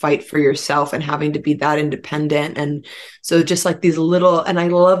having to fight for yourself and having to be that independent. And so just like these little, and I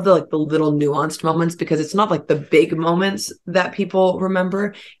love the little nuanced moments, because it's not like the big moments that people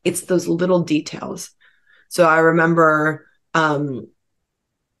remember, it's those little details. So I remember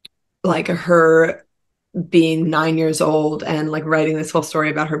like her being 9 years old and like writing this whole story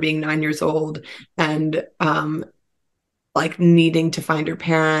about her being 9 years old, and like needing to find her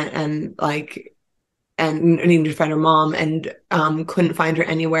parent, and needing to find her mom, and couldn't find her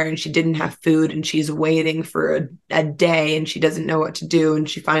anywhere, and she didn't have food, and she's waiting for a day, and she doesn't know what to do, and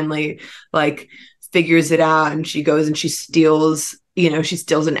she finally like figures it out, and she goes and she steals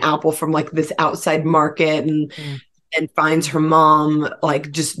an apple from like this outside market, Mm. and finds her mom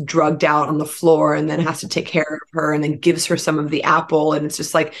like just drugged out on the floor, and then has to take care of her, and then gives her some of the apple. And it's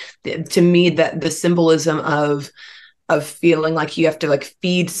just like, to me, that the symbolism of feeling like you have to like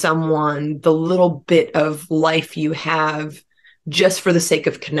feed someone the little bit of life you have just for the sake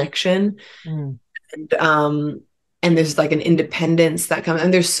of connection. Mm. And there's like an independence that comes,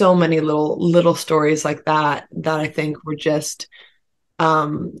 and there's so many little stories like that I think were just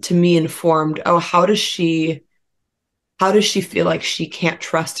to me informed. Oh, how does she feel like she can't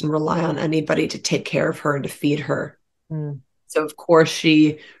trust and rely on anybody to take care of her and to feed her? Mm. So of course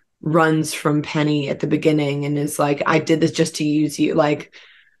she runs from Penny at the beginning and is like, I did this just to use you. Like,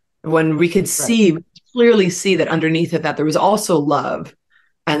 when we could Right. clearly see that underneath of that there was also love,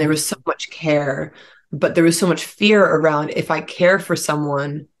 and there Mm. was so much care, but there was so much fear around, if I care for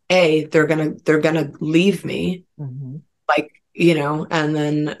someone, A, they're gonna leave me, Mhm. like,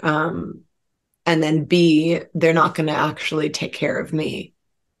 and then B, they're not gonna actually take care of me.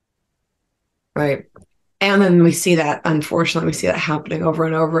 Right. And then unfortunately, we see that happening over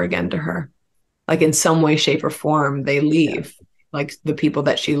and over again to her. Like in some way, shape, or form, they Yeah. leave. Like the people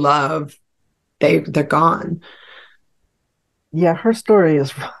that she loved, they're gone. Yeah, her story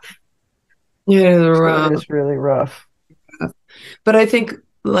is Yeah, story is really rough. but I think,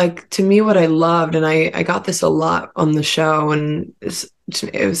 like, to me, what I loved, and I got this a lot on the show, and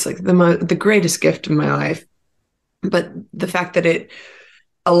it was like the greatest gift of my life. But the fact that it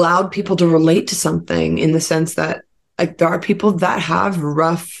allowed people to relate to something, in the sense that like there are people that have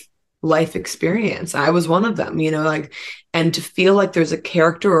rough life experience. I was one of them, like, and to feel like there's a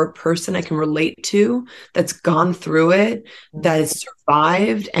character or a person I can relate to that's gone through it, Mm. that has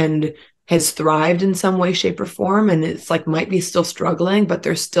survived and has thrived in some way, shape, or form, and it's like might be still struggling, but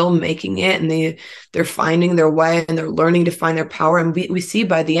they're still making it, and they're finding their way, and they're learning to find their power. And we see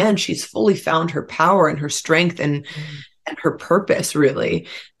by the end she's fully found her power and her strength, Mm. and her purpose, really.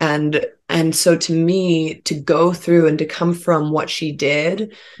 And so to me, to go through and to come from what she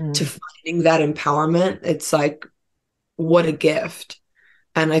did to Mm. finding that empowerment, it's like, what a gift.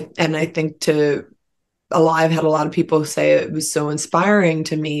 And I think I've had a lot of people say it was so inspiring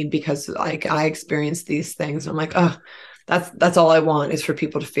to me, because like I experienced these things, and I'm like, oh, that's all I want, is for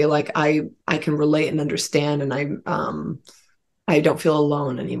people to feel like I can relate and understand, and I don't feel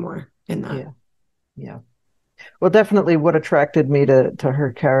alone anymore in that. Yeah. Yeah. Well, definitely what attracted me to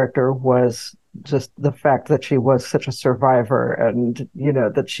her character was just the fact that she was such a survivor, and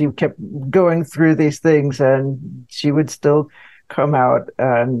that she kept going through these things, and she would still come out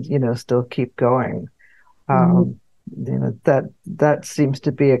and still keep going. Mhm. um that seems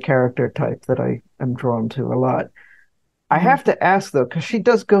to be a character type that I am drawn to a lot. I Mhm. have to ask though, because she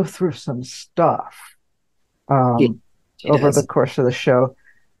does go through some stuff Yeah, um she over the does. course of the show,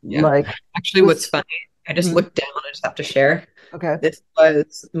 Yeah. like Actually, what's this. funny, I just Hmm. looked down, I just have to share. Okay. This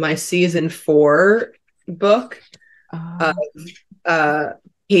was my season 4 book of um, uh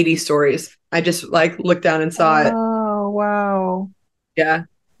Kady stories. I just like looked down and saw it. oh, wow. Yeah.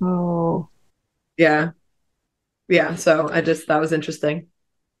 Oh. Yeah. yeah, so that was interesting.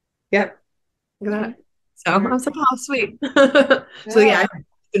 Yep. Look at that. So I was like, oh, sweet. So Yeah. yeah,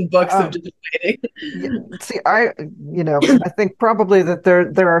 in books of Um, just waiting. yeah, see, I think probably that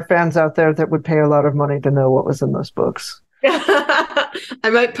there are fans out there that would pay a lot of money to know what was in those books. I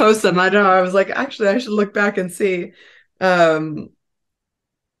might post them. I don't know. I was like, actually, I should look back and see. Um,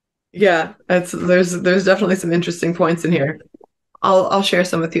 yeah, there's definitely some interesting points in here. I'll share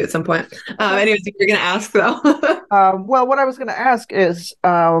some with you at some point. Okay. Anyways, you're gonna ask though. Well, what I was going to ask is,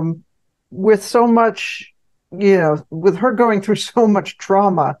 with so much, with her going through so much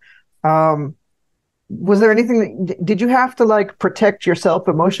trauma, um, was there anything did you have to like protect yourself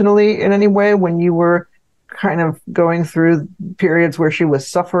emotionally in any way when you were kind of going through periods where she was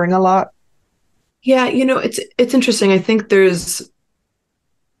suffering a lot? Yeah, it's interesting. I think it's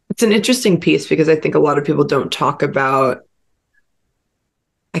an interesting piece because I think a lot of people don't talk about.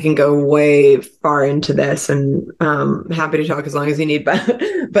 I can go way far into this, and happy to talk as long as you need.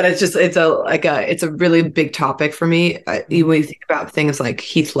 But it's a really big topic for me. When you think about things like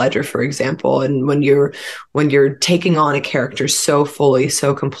Heath Ledger, for example, and when you're taking on a character so fully,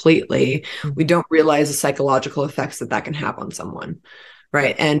 so completely, we don't realize the psychological effects that can have on someone,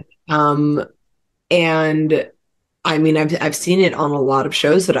 right? And I mean, I've seen it on a lot of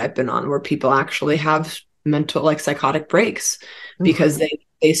shows that I've been on where people actually have mental, like, psychotic breaks because they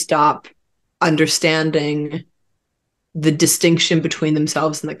stop understanding the distinction between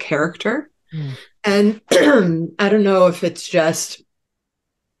themselves and the character. Mm. And I don't know if it's just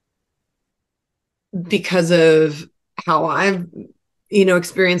because of how I've,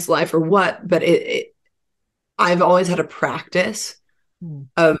 experienced life or what, but I've always had a practice Mm.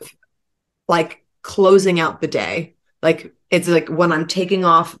 of, like, closing out the day. Like, it's like when I'm taking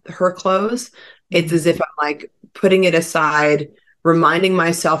off her clothes, it's as if I'm like putting it aside, reminding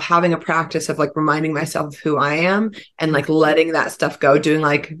myself, having a practice of like reminding myself of who I am and like letting that stuff go, doing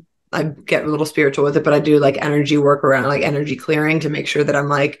like, I get a little spiritual with it, but I do like energy work around like energy clearing to make sure that I'm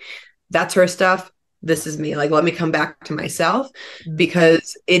like, that's her stuff. This is me. Like, let me come back to myself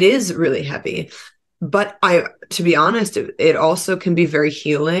because it is really heavy. But to be honest, it also can be very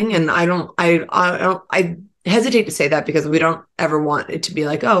healing. And I hesitate to say that because we don't ever want it to be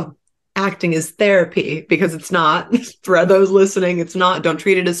like, oh, acting is therapy, because it's not. For those listening, it's not. Don't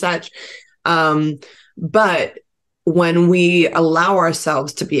treat it as such. But when we allow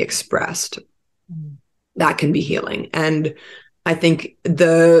ourselves to be expressed, that can be healing. And I think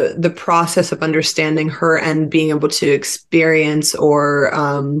the process of understanding her and being able to experience or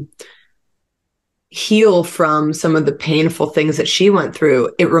heal from some of the painful things that she went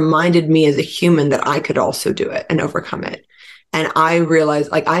through, it reminded me as a human that I could also do it and overcome it. And I realized,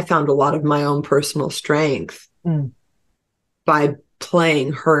 like, I found a lot of my own personal strength by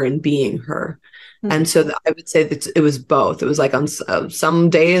playing her and being her. And so I would say that it was both. It was like on some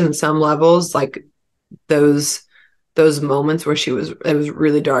days and some levels, like those moments where it was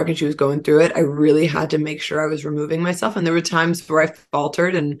really dark and she was going through it, I really had to make sure I was removing myself. And there were times where I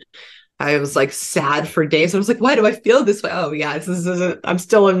faltered and I was like sad for days. I was like, why do I feel this way? Oh yeah, I'm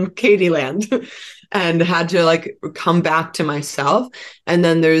still in Kady land. And had to like come back to myself. And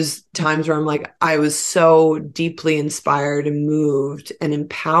then there's times where I'm like, I was so deeply inspired and moved and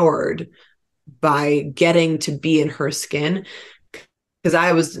empowered by getting to be in her skin.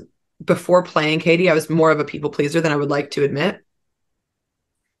 Because before playing Kady, I was more of a people pleaser than I would like to admit.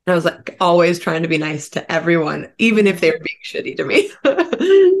 And I was like always trying to be nice to everyone, even if they were being shitty to me.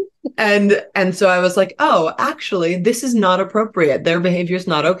 And so I was like, oh, actually, this is not appropriate. Their behavior is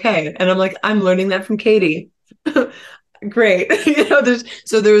not okay. And I'm like, I'm learning that from Kady. Great.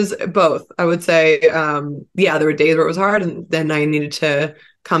 There's both. I would say, yeah, there were days where it was hard, and then I needed to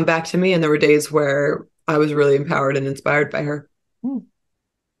come back to me. And there were days where I was really empowered and inspired by her.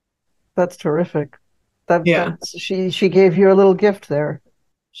 That's terrific. Yeah. She gave you a little gift there.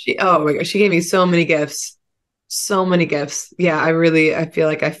 Oh my gosh, she gave me so many gifts. So many gifts. Yeah, I feel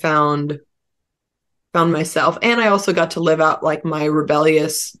like I found myself. And I also got to live out like my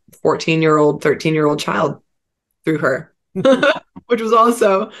rebellious 14-year-old, 13-year-old child through her, which was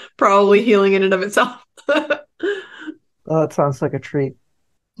also probably healing in and of itself. Oh, that sounds like a treat.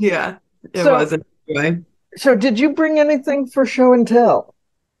 Yeah, it So, was in a way. so did you bring anything for show and tell?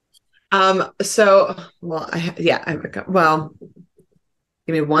 Well, well,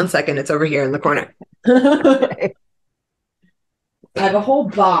 give me 1 second. It's over here in the corner. Okay. I have a whole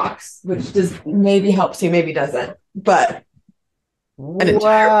box, which maybe helps you, maybe doesn't, but an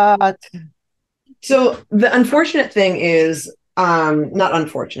entire. What? So the unfortunate thing is, not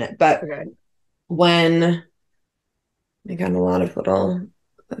unfortunate, but Okay. when I got a lot of little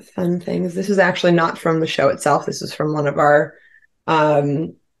fun things. This is actually not from the show itself. This is from one of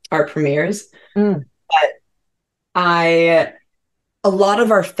um our premieres. Mm. But I a lot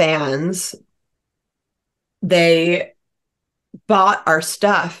of our fans, they bought our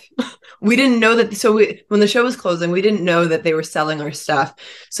stuff. We didn't know that. So when the show was closing, we didn't know that they were selling our stuff.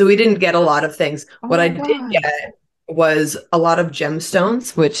 So we didn't get a lot of things. Oh What I my did God. get was a lot of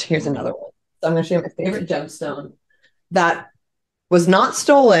gemstones, which here's another one. So I'm going to show you my favorite gemstone that was not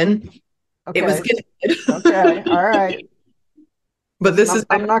stolen. It was Okay. Okay. gifted. All right. But Listen,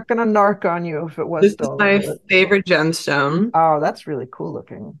 I'm not gonna narc on you if it was this is stolen, my but favorite gemstone. oh, that's really cool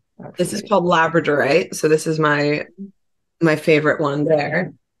looking, This is actually. called Labradorite. So this is my favorite one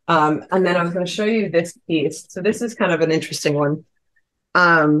there. And then I was going to show you this piece. So this is kind of an interesting one.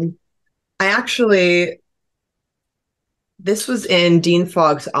 Um, I actually, this was in Dean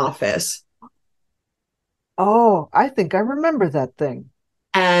Fogg's office. Oh, I think I remember that thing.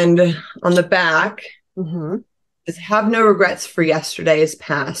 And on the back Hmm. is have no regrets for yesterday's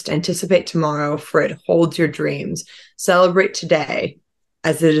past. Anticipate tomorrow, for it holds your dreams. Celebrate today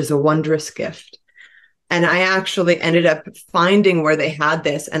as it is a wondrous gift. And I actually ended up finding where they had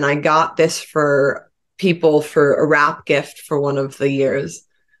this, and I got this for people for a wrap gift for one of the years.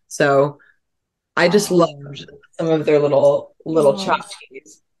 So I just Oh, loved some of their little oh,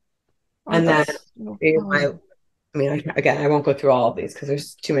 tchotchkes. oh, And then that's so my, fun. I mean, again, I won't go through all of these because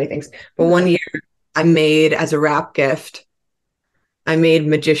there's too many things. But one year I made as a wrap gift, I made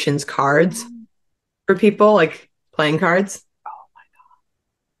magician's cards for people, like playing cards.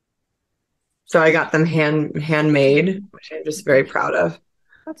 So I got them handmade, which I'm just very proud of.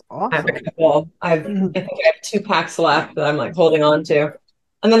 That's I have a awesome. couple. Mhm. I think I have 2 packs left that I'm like holding on to.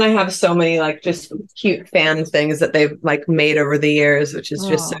 And then I have so many like just cute fan things that they've like made over the years, which is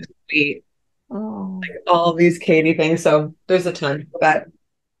just so Oh, sweet. oh, All these Kady things. So there's a ton. But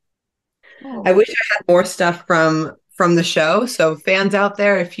I oh. wish I had more stuff from the show. So fans out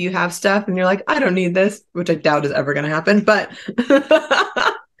there, if you have stuff and you're like, I don't need this, which I doubt is ever gonna happen, but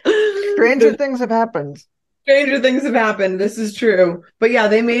Stranger things have happened. stranger things have happened. This is true. But yeah,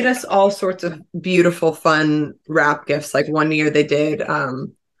 they made us all sorts of beautiful, fun wrap gifts. Like one year they did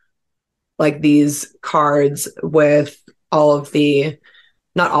like these cards with all of the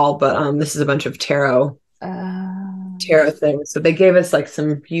not all, but this is a bunch of tarot things. So they gave us like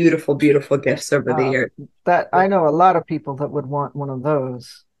some beautiful, beautiful gifts over the Uh, years. that I know a lot of people that would want one of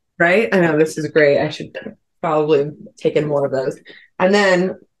those. Right? I know this is great. I should probably take in more of those. And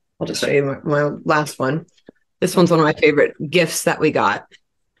then I'll just show you my last one. This one's one of my favorite gifts that we got.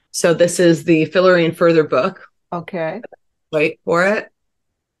 So this is the Fillory and Further book. Okay. Wait for it.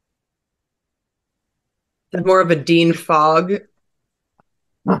 It's more of a Dean Fogg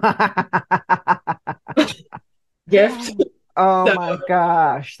gift. Oh So my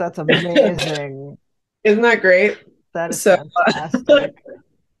gosh, that's amazing. isn't that great? That is So fantastic.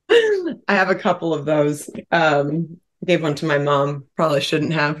 I have a couple of those. Gave one to my mom. Probably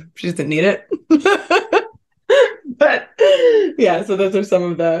shouldn't have. She doesn't need it. But yeah, so those are some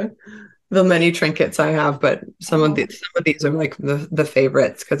of the many trinkets I have. But Oh, some of these are like the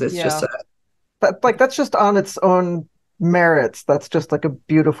favorites because it's just yeah. a That's just on its own merits. That's just like a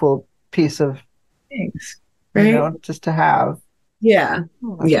beautiful piece of, thanks, right? just to have. Yeah,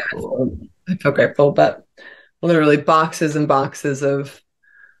 Oh, that's yeah. cool. So I feel grateful, but literally boxes and boxes of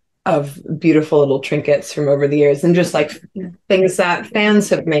beautiful little trinkets from over the years, and just like things that fans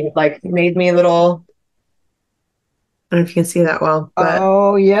have made, like made me a little. I don't know if you can see that well, but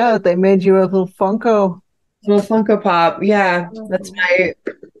Oh yeah, they made you a little Funko. little Funko Pop. Yeah, that's Oh,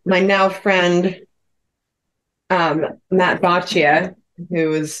 my now friend Matt Boccia,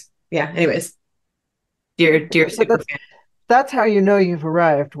 who is yeah. Anyways, dear but super that's how you know you've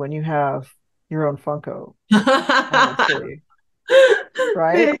arrived when you have your own Funko, fan. honestly.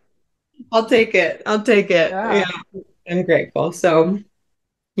 Right? I'll take it. I'll take it. Yeah, Yeah. I'm grateful. So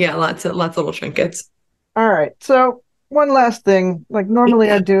yeah, lots of little trinkets. All right. So one last thing. Like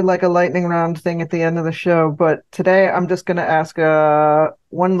normally I do like a lightning round thing at the end of the show, but today I'm just gonna ask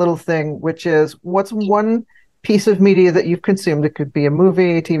one little thing, which is what's one piece of media that you've consumed? It could be a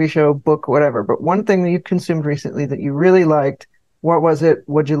movie, TV show, book, whatever, but one thing that you've consumed recently that you really liked. What was it?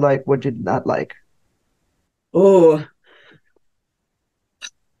 What'd you like? What'd you not like? Oh,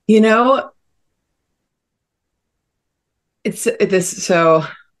 you know, it's this so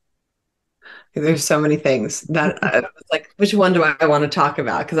there's so many things that like which one do I want to talk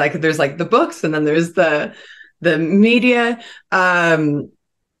about? Because there's like the books and then there's the media. I'm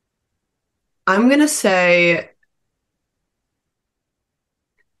gonna say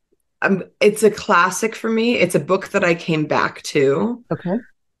it's a classic for me. It's a book that I came back to. Okay.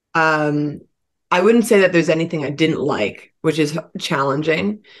 Um, I wouldn't say that there's anything I didn't like, which is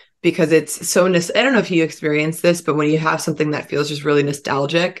challenging because it's so I don't know if you experience this, but when you have something that feels just really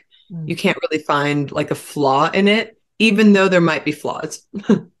nostalgic, Mm. you can't really find like a flaw in it, even though there might be flaws.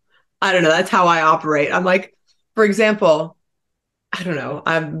 I don't know. That's how I operate. I'm like, for example, I don't know.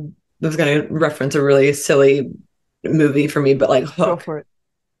 I was going to reference a really silly movie for me, but like Go Hook. for it.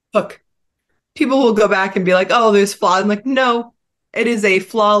 Hook. People will go back and be like, "Oh, there's flaws." I'm like, "No, it is a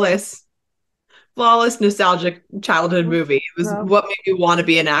flawless nostalgic childhood movie. It was No, what made me want to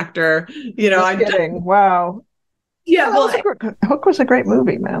be an actor." no I kidding. Wow. yeah, Yeah, that well, was a great, Hook was a great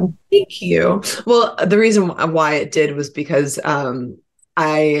movie, man. thank you. Well, the reason why it did was because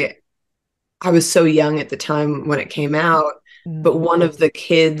I I was so young at the time when it came out, Mm. but one of the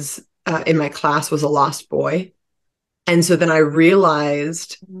kids in my class was a lost boy. And so then I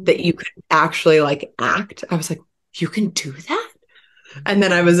realized that you could actually like act. I was like, you can do that? And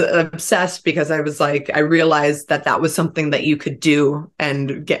then I was obsessed because I was like, I realized that that was something that you could do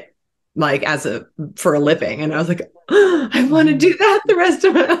and get like as a for a living. And I was like, oh, I want to Mhm. do that the rest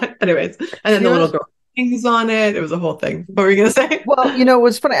of my life. Anyways, and then the little Here's girl hangs on it. It was a whole thing. What were you gonna say? Well, it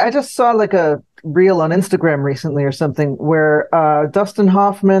was funny. I just saw like a reel on Instagram recently or something where Dustin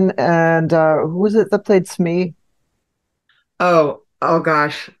Hoffman and who was it that played Smee? Oh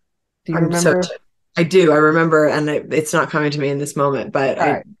gosh. Do you I'm so remember? I do. I remember, and it's not coming to me in this moment, but All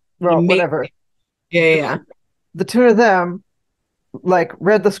I right. Well, made whatever. yeah. The two of them like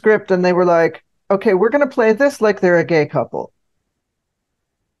read the script and they were like, "Okay, we're gonna play this like they're a gay couple."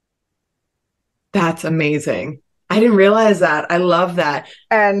 That's amazing. I didn't realize that. I love that.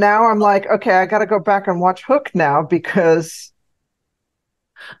 And now I'm like, okay, I got to go back and watch Hook now because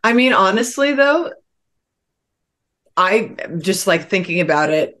I mean, honestly, though, I just like thinking about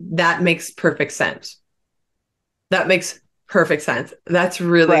it, that makes perfect sense. That makes perfect sense. That's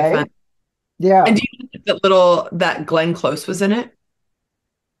really fun. right? Yeah, And do you know that little that Glenn Close was in it?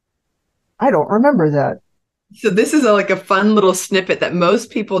 I don't remember that. So this is like a fun little snippet that most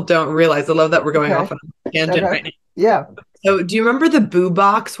people don't realize. I love that we're going Okay. off on a tangent Okay. right now. Yeah. So do you remember the boo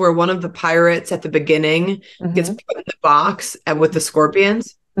box where one of the pirates at the beginning gets Hmm. put in the box and with the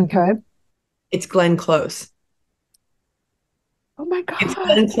scorpions? Okay. It's Glenn Close. Oh my It's God.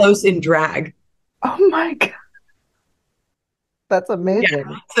 Glenn Close in drag. Oh my God. That's Yeah.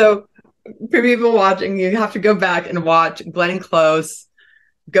 amazing. So for people watching, you have to go back and watch Glenn Close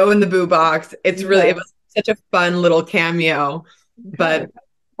go in the boo box. It Yeah. was such a fun little cameo. Okay. But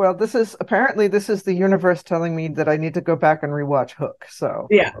Well, this is the universe telling me that I need to go back and rewatch Hook.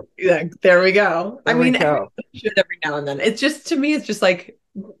 So yeah, there we go. I there we mean, go. everyone should every now and then. It's just to me, it's just like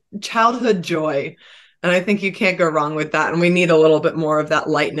childhood joy. And I think you can't go wrong with that. And we need a little bit more of that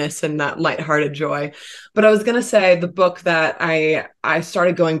lightness and that lighthearted joy. But I was gonna say the book that I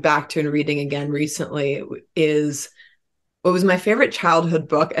started going back to and reading again recently is what was my favorite childhood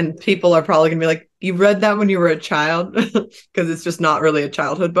book. And people are probably gonna be like, you read that when you were a child? Because it's just not really a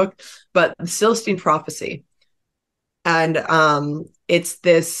childhood book. But The Celestine Prophecy. And it's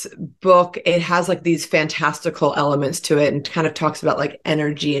this book, it has like these fantastical elements to it and kind of talks about like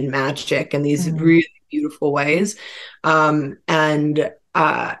energy and magic and these Mm, really beautiful ways. And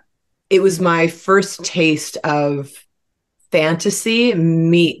it was my first taste of fantasy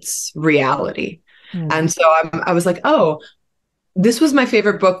meets reality. mm, And so I was like, oh, this was my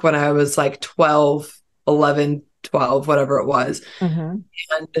favorite book when I was like 12, 11, 12, whatever it was. mhm,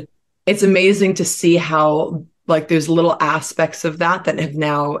 And it's amazing to see how like there's little aspects of that that have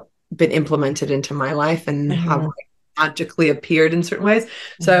now been implemented into my life and have mhm, like, magically appeared in certain ways.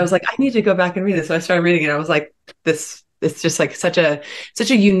 So I mhm, was like, I need to go back and read this. So I started reading it. I was like, this it's just like such a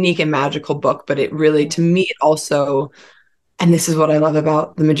unique and magical book. But it really, to me, it also, and this is what I love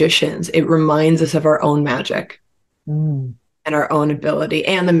about the magicians, it reminds us of our own magic mm, and our own ability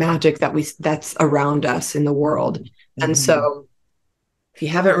and the magic that's around us in the world. mhm, And mhm. so if you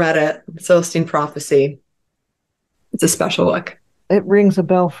haven't read it, Celestine Prophecy, it's a special look. It rings a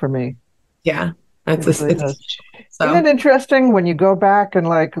bell for me. Yeah, It it's really it's does. Isn't so it interesting when you go back and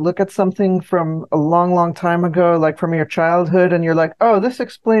like look at something from a long, long time ago, like from your childhood, and you're like, oh, this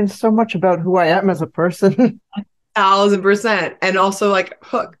explains so much about who I am as a person. 1,000%. And also like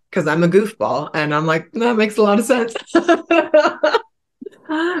Hook, because I'm a goofball, and I'm like that makes a lot of sense.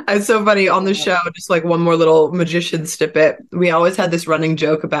 It's so funny on the show. Just like one more little magician snippet. We always had this running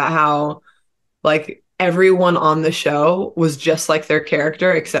joke about how like everyone on the show was just like their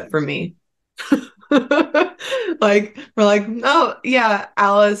character except for me. Like we're like, oh yeah,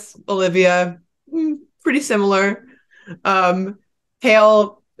 Alice, Olivia, pretty similar. Um,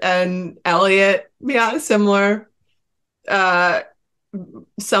 Hale and Elliot, yeah, similar. Uh,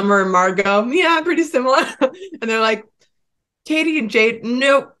 Summer and Margot, yeah, pretty similar. And they're like, Kady and Jade,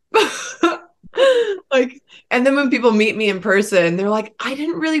 nope. Like, and then when people meet me in person, they're like, I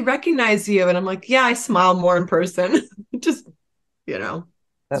didn't really recognize you. And I'm like, yeah, I smile more in person. Just, you know, it's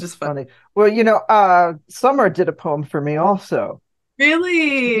That's just fun. funny. Well, Summer did a poem for me also.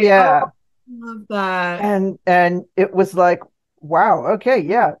 Really? Oh, Yeah. I love that. And it was like, wow, okay,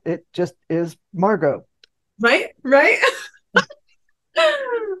 yeah, it just is Margot. Right? Right?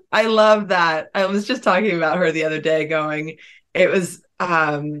 I love that. I was just talking about her the other day, going, it was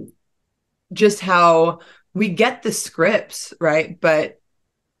just how we get the scripts, right? But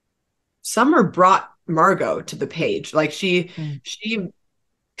Summer brought Margot to the page. Like she,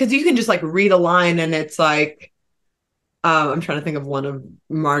 because you can just like read a line and it's like, I'm trying to think of one of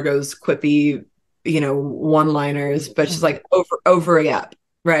Margot's quippy, one-liners, but she's like over up,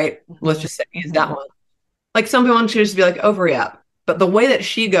 right? Let's just say use that one. Like some people should just be like over up. But the way that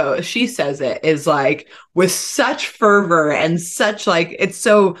she says it is like with such fervor and such like it's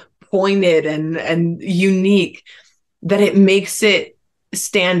so pointed and unique that it makes it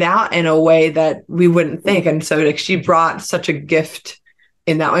stand out in a way that we wouldn't think. And so like she brought such a gift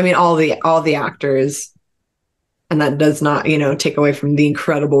in that. I mean, all the actors, and that does not, take away from the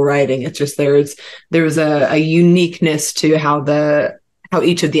incredible writing. It's just there was a uniqueness to how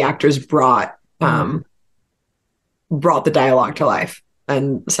each of the actors brought the dialogue to life,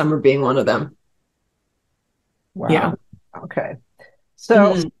 and Summer being one of them. Wow. Yeah. Okay.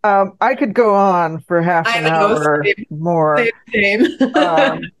 So I could go on for half I an know. hour more. Same.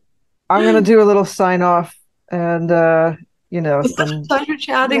 I'm going to do a little sign off and It's such a pleasure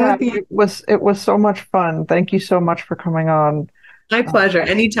chatting yeah, with you. it was so much fun. Thank you so much for coming on. My pleasure.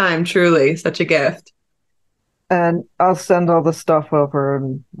 Anytime, truly. Such a gift. And I'll send all the stuff over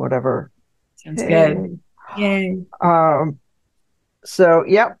and whatever. Sounds good. Hey. Yay. So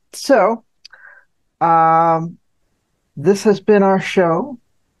yep. So um this has been our show,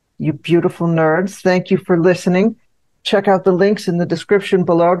 you beautiful nerds. Thank you for listening. Check out the links in the description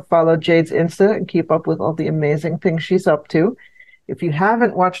below to follow Jade's Insta and keep up with all the amazing things she's up to. If you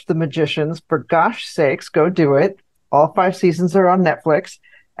haven't watched The Magicians, for gosh sakes, go do it. All 5 seasons are on Netflix.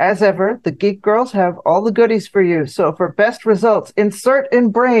 As ever, the Geek Girls have all the goodies for you. So for best results, insert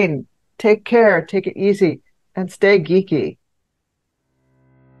in brain. Take care, take it easy, and stay geeky.